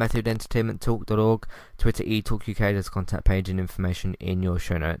things, methodentertainmenttalk.org, Twitter eTalkUK, there's a contact page and information in your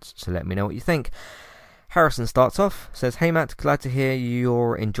show notes, so let me know what you think. Harrison starts off, says, "Hey Matt, glad to hear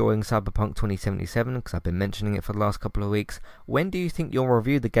you're enjoying Cyberpunk 2077, because I've been mentioning it for the last couple of weeks. When do you think you'll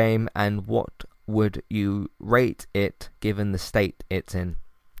review the game, and what would you rate it given the state it's in?"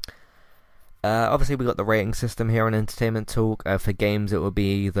 Obviously we got the rating system here on Entertainment Talk. For games it will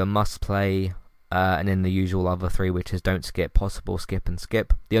be the must play, and then the usual other three, which is don't skip, possible, skip and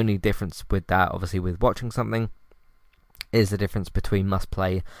skip. The only difference with that, obviously with watching something, is the difference between must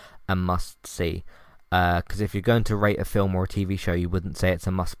play and must see. Because if you're going to rate a film or a TV show, you wouldn't say it's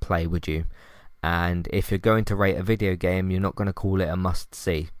a must play, would you? And if you're going to rate a video game, you're not going to call it a must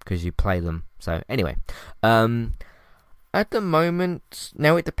see, because you play them. So anyway, at the moment,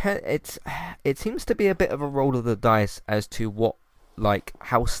 now it depends. It seems to be a bit of a roll of the dice as to what, like,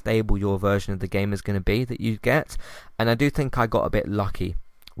 how stable your version of the game is going to be that you get. And I do think I got a bit lucky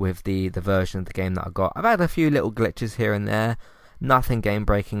with the version of the game that I got. I've had a few little glitches here and there. Nothing game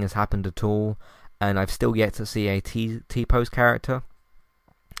breaking has happened at all, and I've still yet to see a T-pose character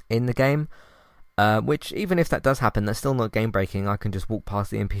in the game. Which, even if that does happen, that's still not game breaking. I can just walk past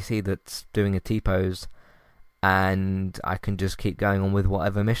the NPC that's doing a T-pose, and I can just keep going on with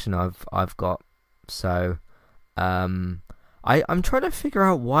whatever mission I've got. So, I'm trying to figure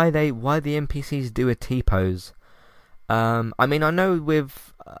out why the NPCs do a T-pose. I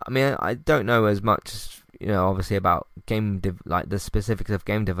don't know as much, obviously about like the specifics of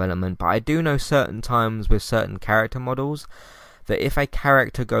game development, but I do know certain times with certain character models that if a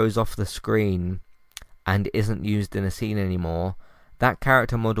character goes off the screen and isn't used in a scene anymore, that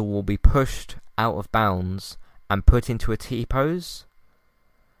character model will be pushed out of bounds and put into a T-pose.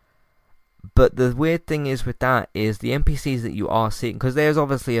 But the weird thing is with that is the NPCs that you are seeing, because there's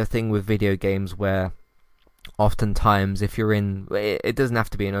obviously a thing with video games where oftentimes if you're in, it doesn't have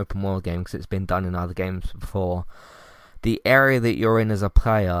to be an open world game because it's been done in other games before, the area that you're in as a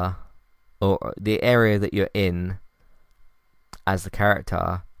player, or the area that you're in as the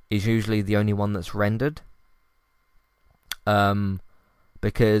character, is usually the only one that's rendered.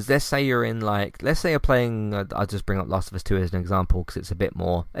 Because let's say you're playing, I'll just bring up Last of Us 2 as an example because it's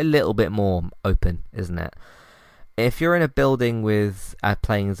a little bit more open, isn't it? If you're in a building with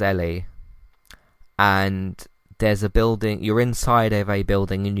playing as Ellie, and there's a building, you're inside of a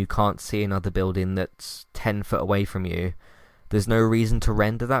building and you can't see another building that's 10 foot away from you, there's no reason to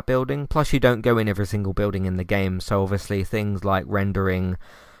render that building. Plus, you don't go in every single building in the game, so obviously things like rendering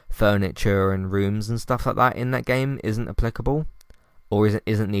furniture and rooms and stuff like that in that game isn't applicable, or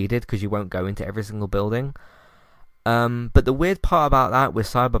isn't needed because you won't go into every single building. But the weird part about that with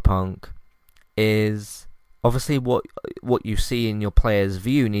Cyberpunk is obviously what you see in your player's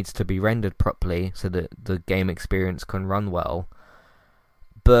view needs to be rendered properly so that the game experience can run well.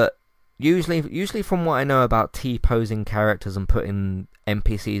 But usually from what I know about T-posing characters and putting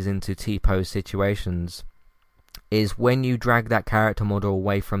NPCs into T-pose situations, is when you drag that character model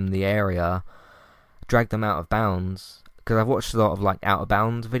away from the area, drag them out of bounds, because I've watched a lot of like out of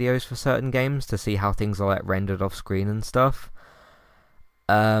bounds videos for certain games to see how things are like rendered off screen and stuff.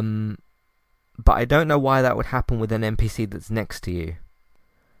 But I don't know why that would happen with an NPC that's next to you.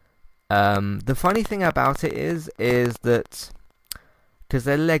 The funny thing about it is that because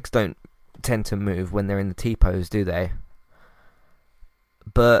their legs don't tend to move when they're in the T-pose, do they?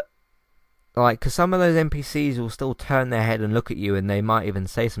 But like, because some of those NPCs will still turn their head and look at you, and they might even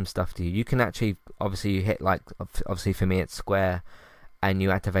say some stuff to you. You can actually, obviously, you hit like, obviously for me it's square, and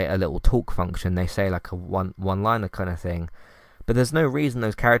you activate a little talk function. They say like a one-liner kind of thing. But there's no reason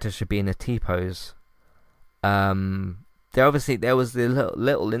those characters should be in a T-pose. There was the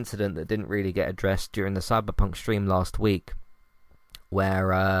little incident that didn't really get addressed during the Cyberpunk stream last week,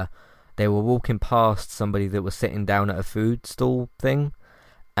 where they were walking past somebody that was sitting down at a food stall thing,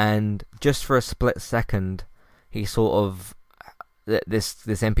 and just for a split second, he sort of, this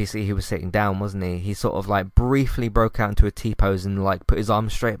NPC who was sitting down, wasn't he? He sort of like briefly broke out into a T-pose and like put his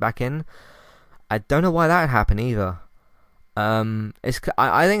arms straight back in. I don't know why that happened either. I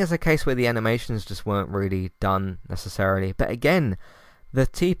think it's a case where the animations just weren't really done necessarily. But again, the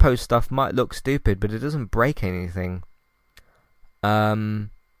T-pose stuff might look stupid, but it doesn't break anything. I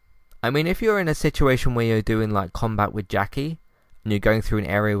mean, if you're in a situation where you're doing like combat with Jackie, and you're going through an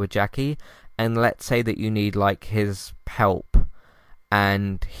area with Jackie, and let's say that you need like his help,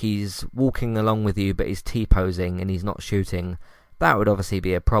 and he's walking along with you, but he's T-posing and he's not shooting, that would obviously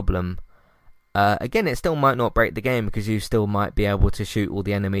be a problem. Again, it still might not break the game because you still might be able to shoot all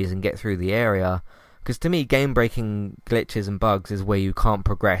the enemies and get through the area. Because to me, game-breaking glitches and bugs is where you can't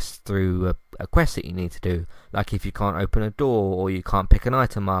progress through a quest that you need to do. Like if you can't open a door, or you can't pick an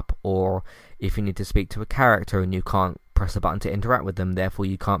item up, or if you need to speak to a character and you can't press a button to interact with them, therefore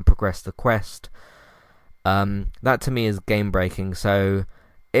you can't progress the quest. That to me is game-breaking. So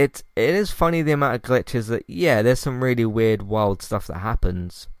it is funny the amount of glitches that, yeah, there's some really weird, wild stuff that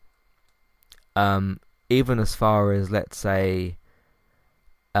happens. Even as far as, let's say,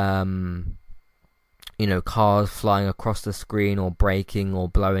 cars flying across the screen or breaking or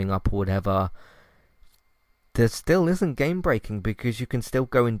blowing up or whatever, there still isn't game breaking because you can still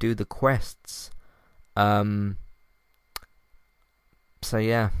go and do the quests. So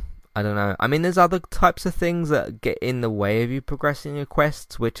yeah, I don't know. I mean, there's other types of things that get in the way of you progressing your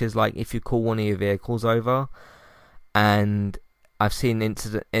quests, which is like if you call one of your vehicles over, and I've seen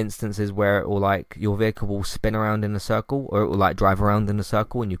instances where it will, like, your vehicle will spin around in a circle, or it will like drive around in a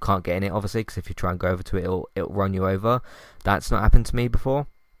circle, and you can't get in it, obviously, because if you try and go over to it, it'll run you over. That's not happened to me before.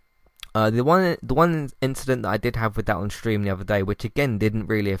 The one incident that I did have with that on stream the other day, which again didn't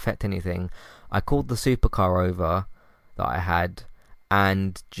really affect anything, I called the supercar over that I had,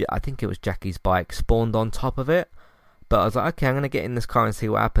 and I think it was Jackie's bike spawned on top of it, But I was like, okay, I'm going to get in this car and see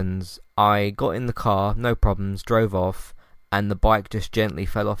what happens. I got in the car, no problems, drove off, and the bike just gently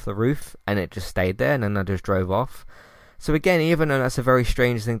fell off the roof, and it just stayed there, and then I just drove off. So again, even though that's a very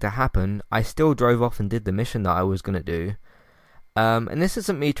strange thing to happen, I still drove off and did the mission that I was going to do. And this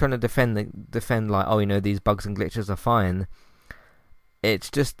isn't me trying to defend like, oh, you know, these bugs and glitches are fine.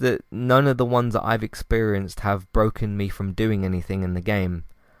 It's just that none of the ones that I've experienced have broken me from doing anything in the game.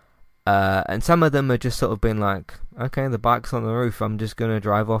 And some of them are just sort of been like, okay, the bike's on the roof, I'm just going to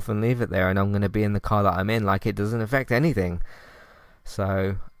drive off and leave it there, and I'm going to be in the car that I'm in, like it doesn't affect anything.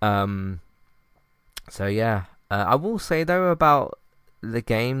 So yeah. I will say though about the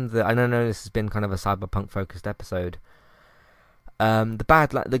game that I don't know, this has been kind of a Cyberpunk focused episode.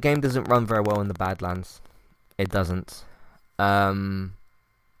 The game doesn't run very well in the Badlands. It doesn't. And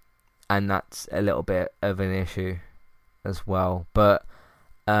that's a little bit of an issue as well. But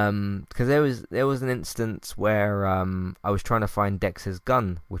because there was an instance where I was trying to find Dex's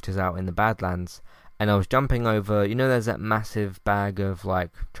gun, which is out in the Badlands, and I was jumping over, you know, there's that massive bag of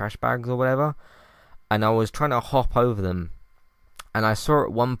like trash bags or whatever, and I was trying to hop over them, and I saw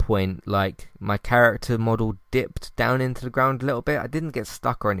at one point like my character model dipped down into the ground a little bit. I didn't get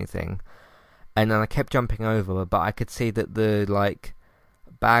stuck or anything, and then I kept jumping over, but I could see that the like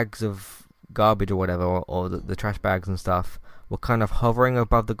bags of garbage or whatever, or the trash bags and stuff, were kind of hovering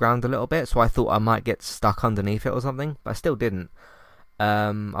above the ground a little bit, so I thought I might get stuck underneath it or something, but I still didn't.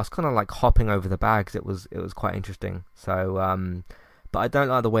 I was kind of like hopping over the bags. It was quite interesting. So, but I don't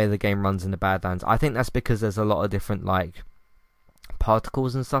like the way the game runs in the Badlands. I think that's because there's a lot of different like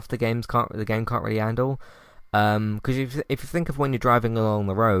particles and stuff the game can't really handle. Because if you think of when you're driving along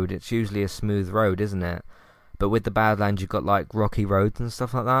the road, it's usually a smooth road, isn't it? But with the Badlands, you've got like rocky roads and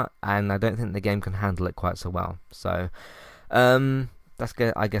stuff like that, and I don't think the game can handle it quite so well. So. That's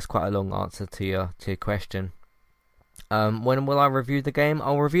I guess quite a long answer to your question. When will I review the game?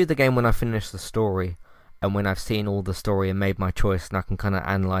 I'll review the game when I finish the story, and when I've seen all the story and made my choice, and I can kind of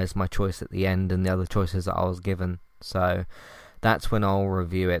analyse my choice at the end and the other choices that I was given. So that's when I'll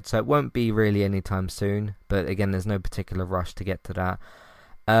review it. So it won't be really anytime soon, but again, there's no particular rush to get to that.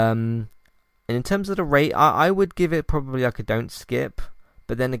 And in terms of the rate, I would give it probably like a don't skip.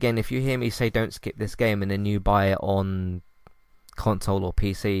 But then again, if you hear me say don't skip this game and then you buy it on console or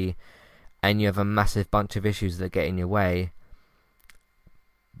PC and you have a massive bunch of issues that get in your way,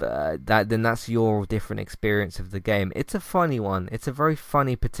 then that's your different experience of the game. It's a funny one. It's a very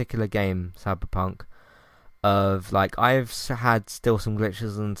funny particular game, Cyberpunk. Of like, I've had still some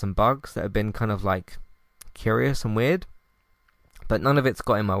glitches and some bugs that have been kind of like curious and weird, but none of it's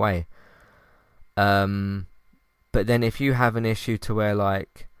got in my way. But then if you have an issue to where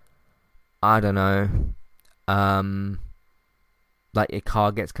like, I don't know, like your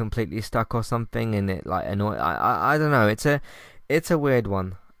car gets completely stuck or something, and it like I don't know. It's a weird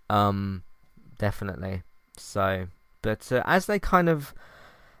one. Definitely. So, but as they kind of,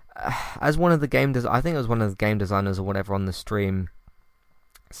 as one of the I think it was one of the game designers or whatever on the stream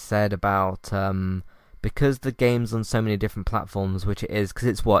said about because the game's on so many different platforms, which it is, because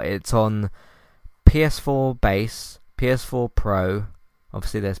it's on PS4 base, PS4 Pro.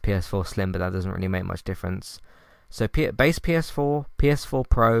 Obviously, there's PS4 Slim, but that doesn't really make much difference. So base PS4, PS4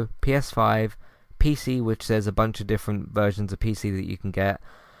 Pro, PS5, PC, which there's a bunch of different versions of PC that you can get.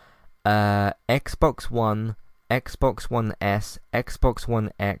 Xbox One, Xbox One S, Xbox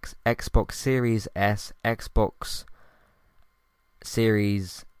One X, Xbox Series S, Xbox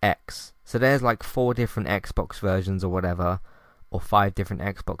Series X. So there's like 4 different Xbox versions or whatever, or 5 different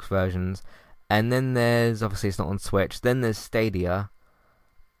Xbox versions. And then there's, obviously it's not on Switch, then there's Stadia.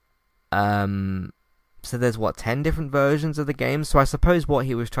 So there's 10 different versions of the game. So I suppose what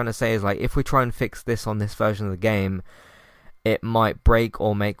he was trying to say is like, if we try and fix this on this version of the game, it might break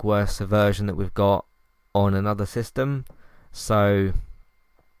or make worse the version that we've got on another system. So,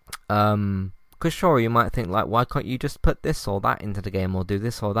 because sure, you might think like, why can't you just put this or that into the game, or do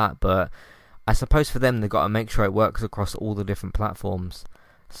this or that? But I suppose for them, they've got to make sure it works across all the different platforms.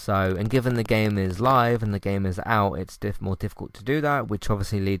 So, and given the game is live and the game is out, it's more difficult to do that, which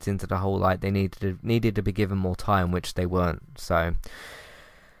obviously leads into the whole like they needed to be given more time, which they weren't. So,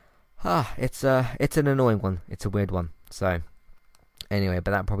 it's an annoying one. It's a weird one. So, anyway,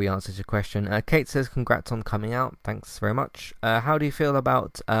 but that probably answers your question. Kate says, "Congrats on coming out. Thanks very much. How do you feel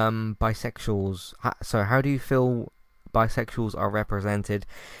about bisexuals? How do you feel bisexuals are represented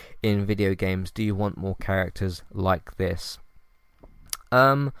in video games? Do you want more characters like this?"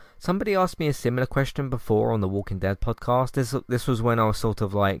 Somebody asked me a similar question before on the Walking Dead podcast. This was when I was sort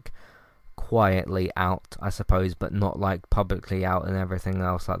of like quietly out, I suppose, but not like publicly out and everything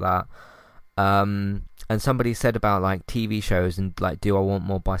else like that. And somebody said about like TV shows and like, do I want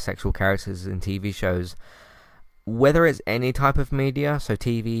more bisexual characters in TV shows? Whether it's any type of media, so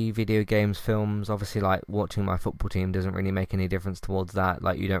TV, video games, films, obviously like watching my football team doesn't really make any difference towards that.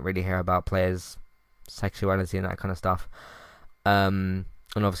 Like you don't really hear about players' sexuality and that kind of stuff. And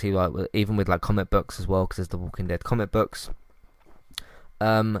obviously like even with like comic books as well, because there's the Walking Dead comic books.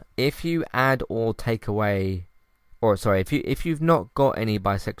 If you add or take away, or sorry, if you've not got any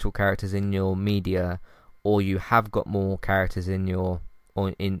bisexual characters in your media, or you have got more characters in your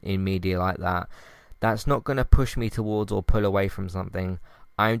or in media like that, that's not going to push me towards or pull away from something.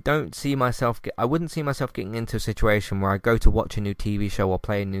 I wouldn't see myself getting into a situation where I go to watch a new TV show or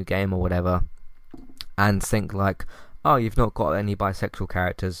play a new game or whatever, and think like, oh, you've not got any bisexual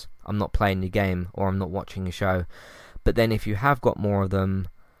characters, I'm not playing your game, or I'm not watching your show. But then if you have got more of them,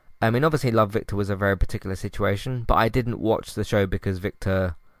 I mean, obviously Love, Victor was a very particular situation, but I didn't watch the show because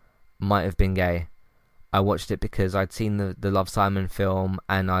Victor might have been gay. I watched it because I'd seen the Love, Simon film,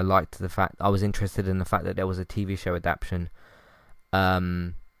 and I liked the fact, I was interested in the fact that there was a TV show adaptation.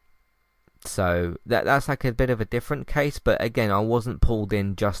 So that's like a bit of a different case, but again, I wasn't pulled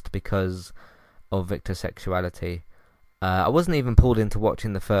in just because of Victor's sexuality. I wasn't even pulled into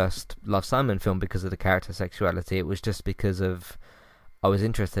watching the first Love, Simon film because of the character sexuality. It was just because of I was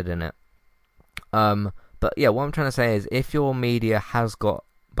interested in it. But yeah, what I'm trying to say is, if your media has got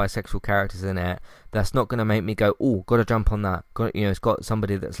bisexual characters in it, that's not going to make me go, oh, gotta jump on that. It's got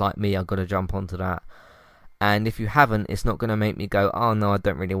somebody that's like me, I've got to jump onto that. And if you haven't, it's not going to make me go, oh no, I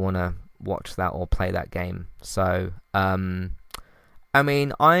don't really want to watch that or play that game. So, I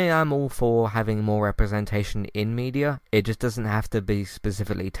mean, I am all for having more representation in media. It just doesn't have to be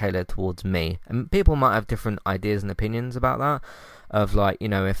specifically tailored towards me. And people might have different ideas and opinions about that. Of like,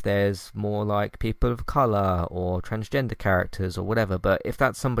 if there's more like people of colour or transgender characters or whatever. But if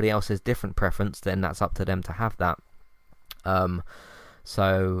that's somebody else's different preference, then that's up to them to have that.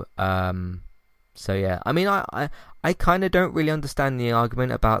 So yeah. I mean, I kind of don't really understand the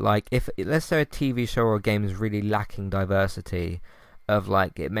argument about like, if let's say a TV show or a game is really lacking diversity, of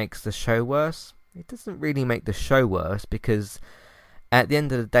like it makes the show worse. It doesn't really make the show worse, because at the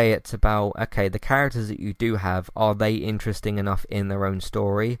end of the day, it's about, okay, the characters that you do have, are they interesting enough in their own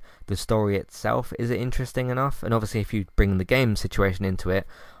story? The story itself, is it interesting enough? And obviously, if you bring the game situation into it,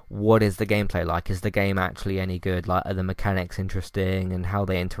 what is the gameplay like? Is the game actually any good? Like, are the mechanics interesting, and how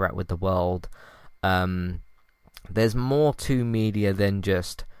they interact with the world? There's more to media than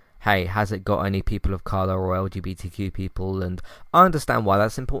just, hey, has it got any people of colour or LGBTQ people? And I understand why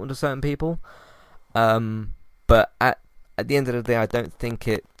that's important to certain people. But at the end of the day, I don't think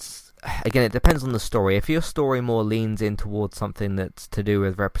it's... Again, it depends on the story. If your story more leans in towards something that's to do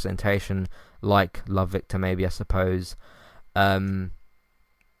with representation, like Love, Victor, maybe, I suppose, then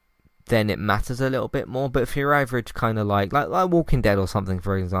it matters a little bit more. But if you're average, kind of like Walking Dead or something,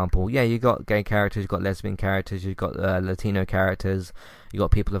 for example, yeah, you got gay characters, you got lesbian characters, you got Latino characters, you got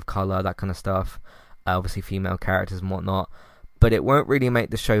people of colour, that kind of stuff. Obviously, female characters and whatnot. But it won't really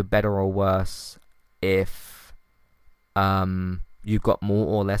make the show better or worse if you've got more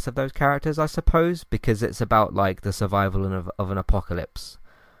or less of those characters, I suppose, because it's about like the survival of an apocalypse.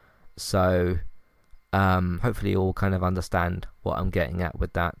 So hopefully you all kind of understand what I'm getting at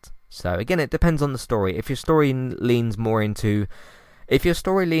with that. So again, it depends on the story. If your story leans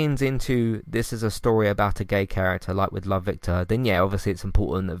into this is a story about a gay character, like with Love, Victor, then yeah, obviously it's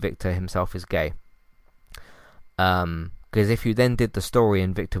important that Victor himself is gay. Because if you then did the story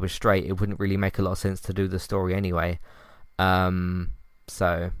and Victor was straight, it wouldn't really make a lot of sense to do the story anyway.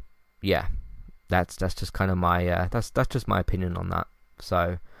 So yeah, that's just kind of my that's just my opinion on that.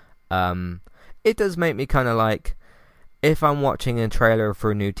 So it does make me kind of like, if I'm watching a trailer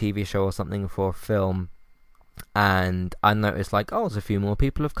for a new TV show or something for a film, and I notice like, oh, there's a few more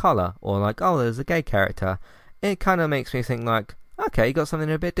people of colour, or like, oh, there's a gay character, it kind of makes me think like, okay, you got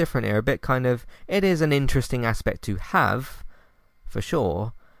something a bit different here, a bit kind of, it is an interesting aspect to have, for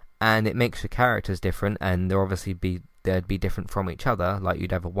sure, and it makes the characters different, and they'd be different from each other. Like,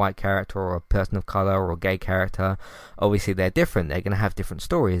 you'd have a white character or a person of colour or a gay character. Obviously they're different, they're going to have different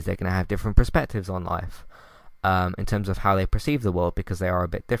stories, they're going to have different perspectives on life, in terms of how they perceive the world, because they are a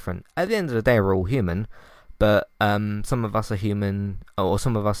bit different. At the end of the day, we're all human, but some of us are human, or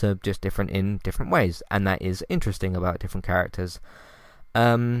some of us are just different in different ways, and that is interesting about different characters.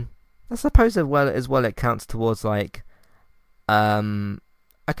 I suppose as well it counts towards like,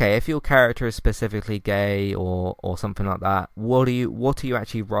 okay, if your character is specifically gay or something like that, what are you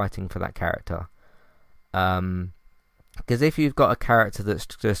actually writing for that character? Because if you've got a character that's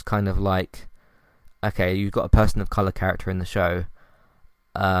just kind of like, okay, you've got a person of colour character in the show,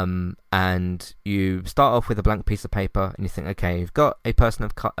 and you start off with a blank piece of paper, and you think, okay, you've got a person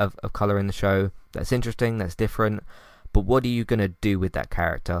of color in the show. That's interesting. That's different. But what are you gonna do with that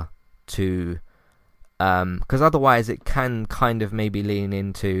character? Because otherwise, it can kind of maybe lean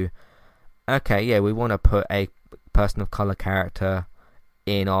into, okay, yeah, we want to put a person of color character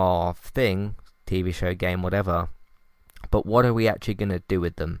in our thing, TV show, game, whatever. But what are we actually gonna do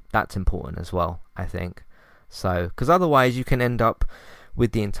with them? That's important as well, I think. So, because otherwise, you can end up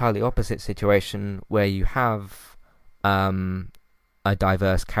with the entirely opposite situation where you have a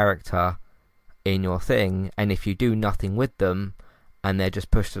diverse character in your thing, and if you do nothing with them and they're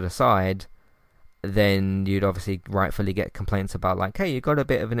just pushed to the side, then you'd obviously rightfully get complaints about, like, hey, you got a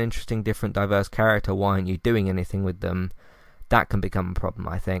bit of an interesting, different, diverse character, why aren't you doing anything with them? That can become a problem,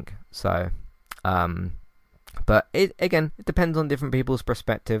 I think. So, but it depends on different people's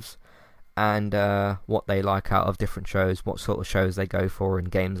perspectives and what they like out of different shows, what sort of shows they go for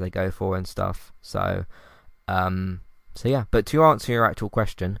and games they go for and stuff. So yeah. But to answer your actual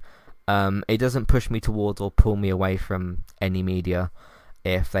question, it doesn't push me towards or pull me away from any media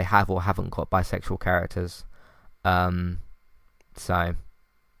if they have or haven't got bisexual characters. So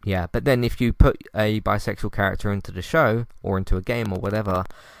yeah. But then if you put a bisexual character into the show or into a game or whatever,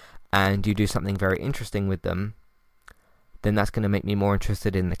 and you do something very interesting with them, then that's going to make me more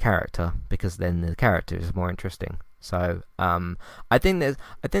interested in the character, because then the character is more interesting. So I think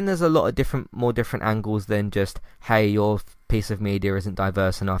there's a lot of more different angles than just, hey, your piece of media isn't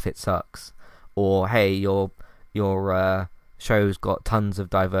diverse enough, it sucks, or hey, your show's got tons of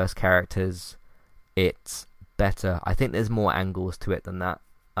diverse characters, it's better. I think there's more angles to it than that,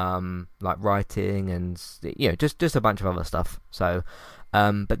 like writing and just a bunch of other stuff. So.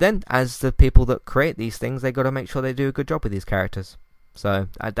 But then, as the people that create these things, they got to make sure they do a good job with these characters. So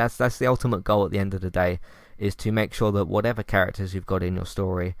that's the ultimate goal at the end of the day, is to make sure that whatever characters you've got in your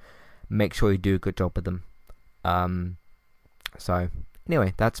story, make sure you do a good job with them. So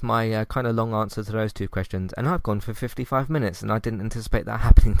anyway, that's my kind of long answer to those two questions, and I've gone for 55 minutes, and I didn't anticipate that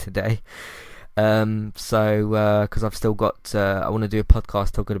happening today. Because I've still got, I want to do a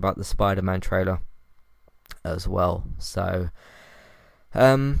podcast talking about the Spider-Man trailer as well. So.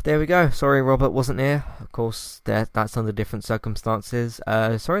 There we go. Sorry Robert wasn't here. Of course, that's under different circumstances.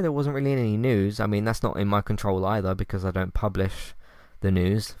 Sorry there wasn't really any news. I mean, that's not in my control either, because I don't publish the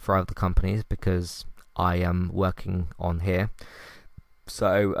news for other companies, because I am working on here.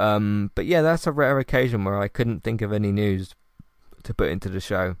 So, but yeah, that's a rare occasion where I couldn't think of any news to put into the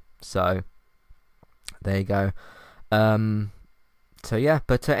show. So, there you go. So yeah,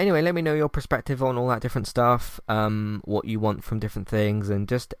 but anyway, let me know your perspective on all that different stuff, what you want from different things, and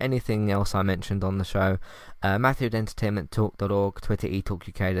just anything else I mentioned on the show. Matthew at entertainmenttalk.org, Twitter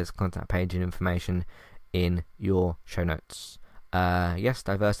eTalkUK, there's a contact page and information in your show notes. Yes,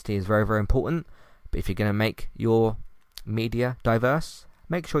 diversity is very, very important, but if you're going to make your media diverse,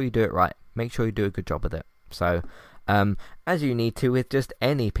 make sure you do it right. Make sure you do a good job with it. So, as you need to with just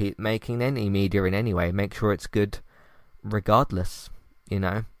making any media in any way, make sure it's good regardless,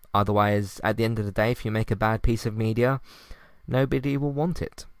 otherwise at the end of the day, if you make a bad piece of media, nobody will want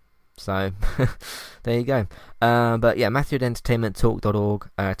it. So there you go. But yeah, Matthew at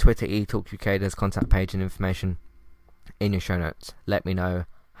entertainmenttalk.org, Twitter eTalkUK, there's contact page and information in your show notes. Let me know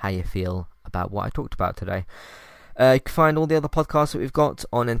how you feel about what I talked about today. You can find all the other podcasts that we've got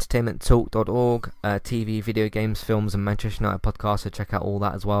on entertainmenttalk.org, TV, video games, films, and Manchester United podcasts, so check out all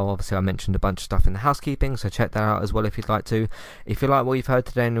that as well. Obviously, I mentioned a bunch of stuff in the housekeeping, so check that out as well if you'd like to. If you like what you've heard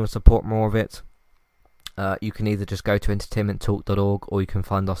today and you want to support more of it, you can either just go to entertainmenttalk.org, or you can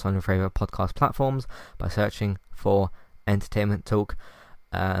find us on your favourite podcast platforms by searching for Entertainment Talk.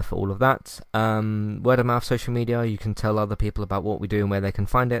 For all of that, word of mouth, social media, you can tell other people about what we do and where they can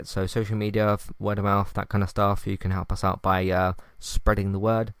find it. So social media, word of mouth, that kind of stuff, you can help us out by spreading the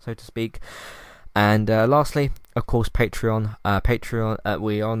word, so to speak. And lastly, of course, Patreon.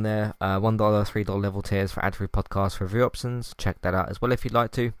 We're on there, $1, $3 level tiers for ad-free podcast review options. Check that out as well if you'd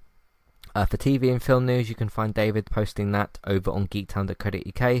like to. For TV and film news, you can find David posting that over on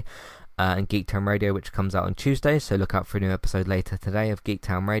geektown.co.uk. And Geektown Radio, which comes out on Tuesday, so look out for a new episode later today of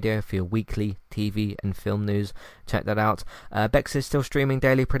Geektown Radio for your weekly TV and film news. Check that out. Bex is still streaming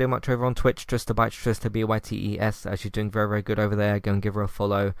daily pretty much over on Twitch, Trista Bytes, Trista Bytes. She's doing very, very good over there. Go and give her a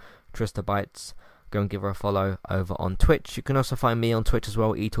follow, Trista Bytes. Go and give her a follow over on Twitch. You can also find me on Twitch as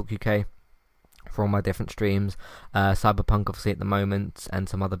well, eTalkUK, for all my different streams. Cyberpunk obviously at the moment, and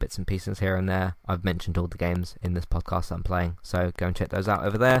some other bits and pieces here and there. I've mentioned all the games in this podcast that I'm playing, so go and check those out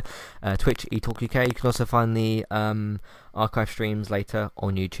over there. Twitch, eTalkUK. You can also find the archive streams later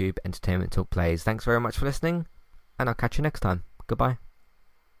on YouTube, Entertainment Talk Plays. Thanks very much for listening, and I'll catch you next time. Goodbye.